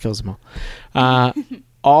 he just kills them all.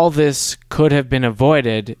 All this could have been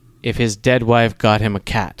avoided if his dead wife got him a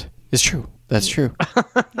cat. It's true. That's true.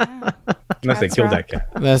 Unless they killed that cat.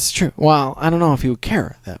 That's true. Well, I don't know if he would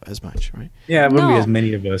care that as much, right? Yeah, it wouldn't be as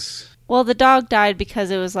many of us. Well, the dog died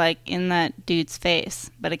because it was like in that dude's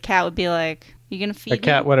face, but a cat would be like, "You gonna feed A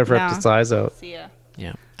cat would have ripped its eyes out. See ya.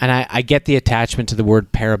 Yeah, and I get the attachment to the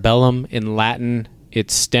word parabellum in Latin.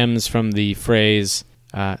 It stems from the phrase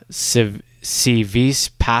 "si vis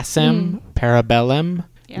pacem parabellum,"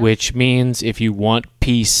 which means if you want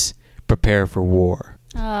peace, prepare for war.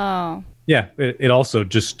 Oh. Yeah, it also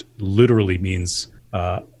just literally means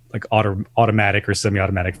like automatic or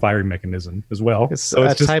semi-automatic firing mechanism as well. So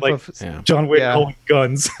it's just type like of John Wick holding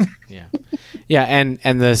guns. Yeah, and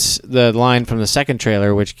the line from the second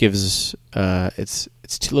trailer, which gives it's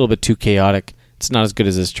a little bit too chaotic. It's not as good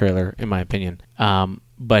as this trailer, in my opinion.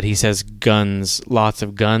 But he says guns, lots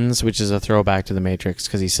of guns, which is a throwback to The Matrix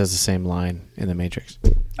because he says the same line in The Matrix.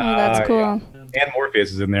 Oh, that's cool. Yeah. And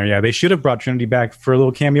Morpheus is in there. Yeah, they should have brought Trinity back for a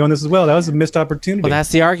little cameo in this as well. That was a missed opportunity. Well, that's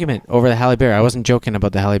the argument over the Halle Berry. I wasn't joking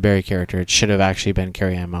about the Halle Berry character. It should have actually been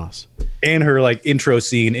Carrie-Anne Moss. And her like intro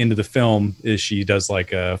scene into the film is she does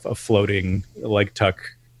like a floating like tuck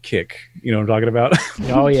kick. You know what I'm talking about?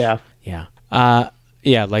 Oh yeah, yeah,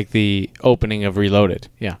 yeah, like the opening of Reloaded.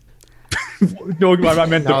 Yeah. No, I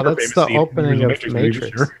meant no, that's the opening of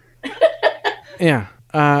Matrix. Sure. Yeah,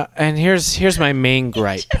 and here's my main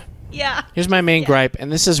gripe. Yeah. Here's my main gripe, and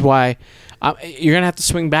this is why you're gonna have to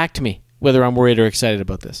swing back to me whether I'm worried or excited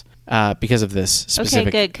about this because of this specific.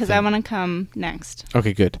 Okay, good, because I want to come next.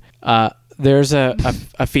 Okay, good. There's a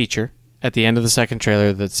feature at the end of the second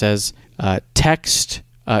trailer that says text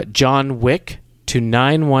John Wick to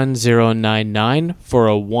 91099 for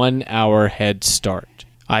a 1 hour head start.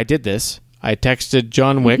 I did this. I texted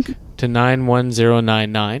John Wick to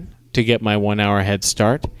 91099 to get my 1 hour head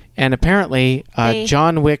start. And apparently,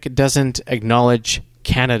 John Wick doesn't acknowledge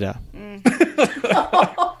Canada.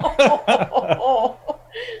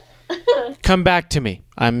 Come back to me.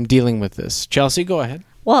 I'm dealing with this. Chelsea, go ahead.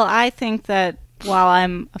 Well, I think that while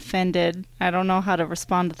I'm offended, I don't know how to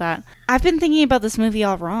respond to that. I've been thinking about this movie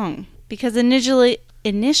all wrong. Because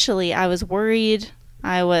initially I was worried.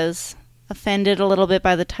 I was offended a little bit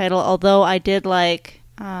by the title, although I did like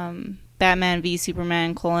Batman v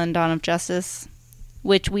Superman: Dawn of Justice,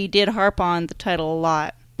 which we did harp on the title a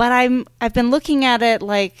lot. But I've been looking at it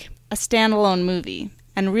like a standalone movie.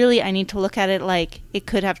 And really, I need to look at it like it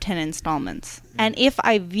could have 10 installments. And if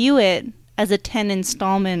I view it as a 10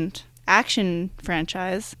 installment action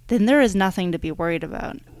franchise, then there is nothing to be worried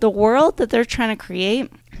about. The world that they're trying to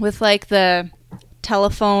create with like the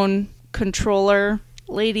telephone controller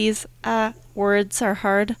ladies, words are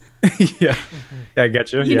hard. Yeah, I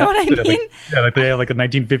get you. You know what I mean? Like they have like a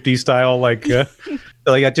 1950s style, like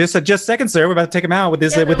just a second, sir. We're about to take him out with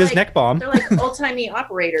this this neck bomb. They're like old-timey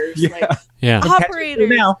operators. Yeah. Operators.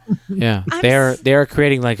 Now. Yeah. They're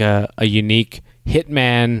creating like a unique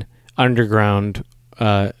Hitman underground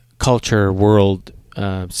culture world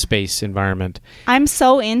space environment. I'm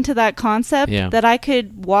so into that concept Yeah. that I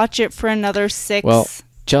could watch it for another 6. Well,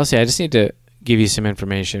 Chelsea, I just need to give you some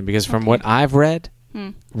information because from what I've read,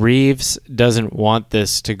 Reeves doesn't want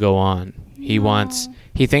this to go on. He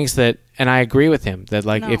thinks that, and I agree with him, that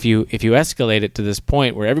like if you escalate it to this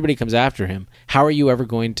point where everybody comes after him, how are you ever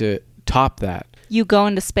going to top that? You go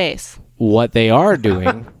into space. What they are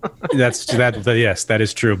doing. Yes, that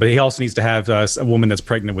is true. But he also needs to have a woman that's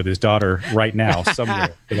pregnant with his daughter right now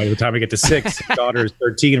somewhere. So by the time we get to 6, his daughter is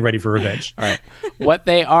 13, ready for revenge. All right. What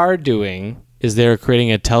they are doing is they're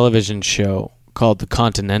creating a television show called The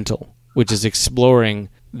Continental, which is exploring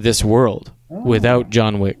this world without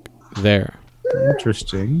John Wick there.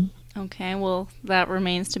 Interesting. Okay, well, that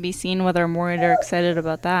remains to be seen whether I'm worried or excited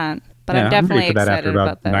about that. But Yeah, I'm definitely ready for that excited after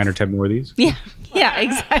about this. 9 or 10 more of these. Yeah,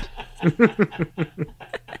 exactly.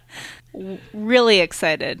 Really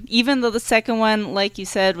excited. Even though the second one, like you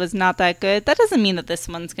said, was not that good, that doesn't mean that this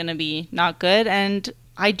one's going to be not good. And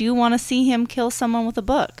I do want to see him kill someone with a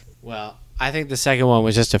book. Well, I think the second one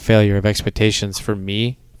was just a failure of expectations for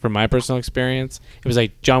me, from my personal experience. It was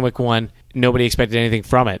like John Wick 1, nobody expected anything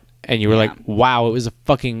from it. And you were like, wow, it was a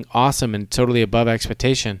fucking awesome and totally above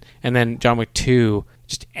expectation. And then John Wick 2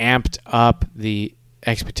 just amped up the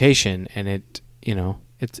expectation, and it, you know,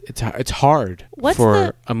 it's hard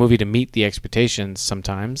for a movie to meet the expectations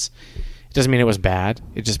sometimes. It doesn't mean it was bad.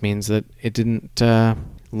 It just means that it didn't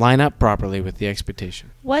line up properly with the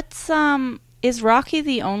expectation. Is Rocky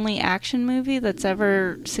the only action movie that's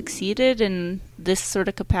ever succeeded in this sort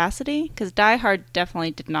of capacity? Because Die Hard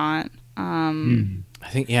definitely did not. I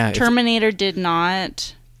think, yeah. Terminator did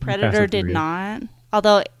not. Predator did not.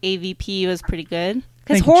 Although AVP was pretty good.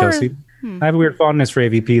 Thank you, Chelsea. I have a weird fondness for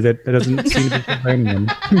AVP that doesn't seem to be complaining them.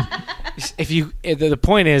 The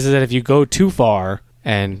point is that if you go too far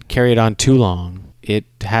and carry it on too long, it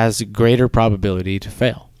has greater probability to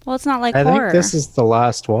fail. Well, it's not like I horror. think this is the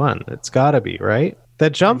last one. It's got to be, right? The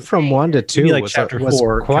jump from 1 to 2 like was chapter was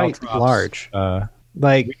 4 quite Caltrops. large.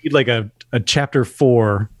 We need like a chapter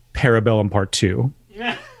 4 Parabellum Part 2.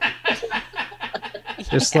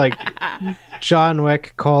 Just like John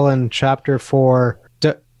Wick : Chapter 4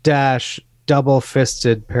 dash double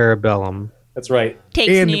fisted Parabellum. That's right.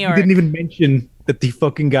 Takes and New York. We didn't even mention that the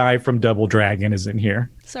fucking guy from Double Dragon is in here.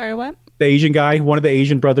 Sorry, what? The Asian guy, one of the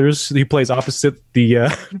Asian brothers, he plays opposite the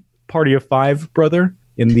Party of 5 brother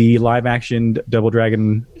in the live-action Double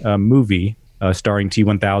Dragon movie, starring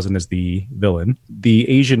T-1000 as the villain. The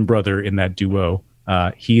Asian brother in that duo,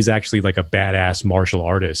 he's actually like a badass martial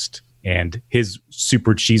artist. And his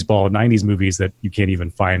super cheeseball 90s movies that you can't even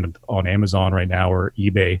find on Amazon right now or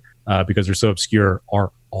eBay because they're so obscure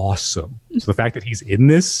are awesome. So the fact that he's in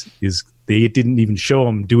this is they didn't even show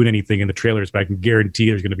him doing anything in the trailers, but I can guarantee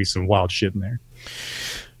there's going to be some wild shit in there.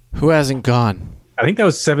 Who hasn't gone? I think that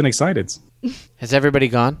was 7 Exciteds. Has everybody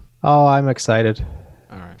gone? Oh, I'm excited.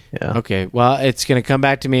 All right. Yeah. Okay. Well, it's going to come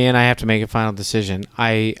back to me, and I have to make a final decision.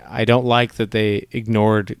 I don't like that they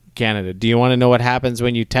ignored Canada. Do you want to know what happens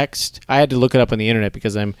when you text? I had to look it up on the internet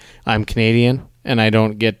because I'm Canadian, and I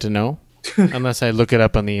don't get to know unless I look it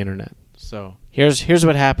up on the internet. So here's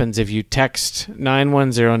what happens if you text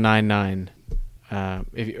 91099.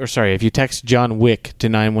 If you text John Wick to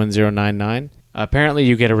 91099. Apparently,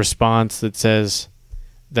 you get a response that says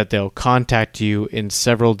that they'll contact you in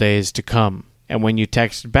several days to come. And when you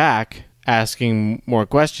text back asking more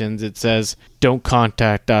questions, it says, "Don't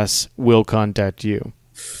contact us. We'll contact you."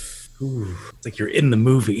 Ooh, it's like you're in the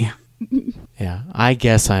movie. Yeah, I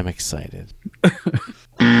guess I'm excited.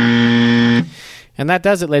 And that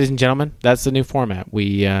does it, ladies and gentlemen. That's the new format.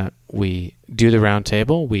 We do the round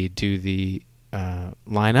table, we do the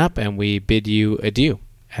lineup, and we bid you adieu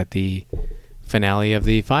at the finale of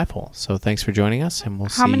the 5-hole. So thanks for joining us, and we'll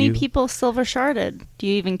see you. How many people silver sharded? Do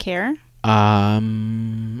you even care?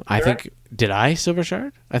 I think, did I silver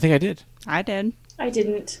shard? I think I did. I did. I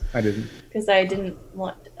didn't. Because I didn't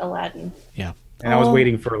want Aladdin. Yeah. And I was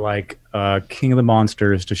waiting for like King of the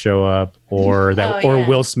Monsters to show up or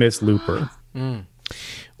Will Smith's Looper. Mm.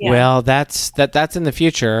 Yeah. Well, that's in the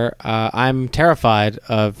future. I'm terrified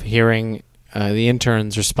of hearing the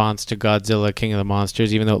intern's response to Godzilla King of the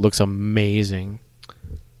Monsters, even though it looks amazing.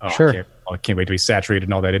 Oh, Sure. I can't wait to be saturated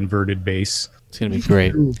in all that inverted bass. It's going to be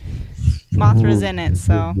great. Mothra's in it,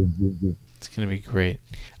 so It's going to be great.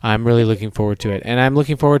 I'm really looking forward to it. And I'm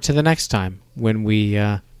looking forward to the next time when we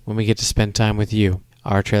get to spend time with you,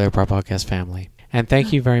 our Trailer Park Podcast family. And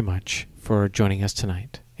thank you very much for joining us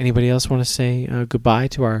tonight. Anybody else want to say goodbye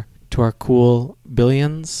to our cool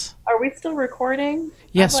billions? Are we still recording?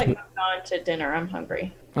 Yes. I'd like to go on to dinner. I'm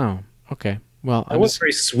hungry. Oh, okay. Well, That was a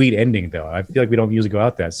very sweet ending, though. I feel like we don't usually go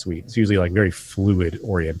out that sweet. It's usually like very fluid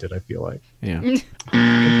oriented, I feel like. Yeah.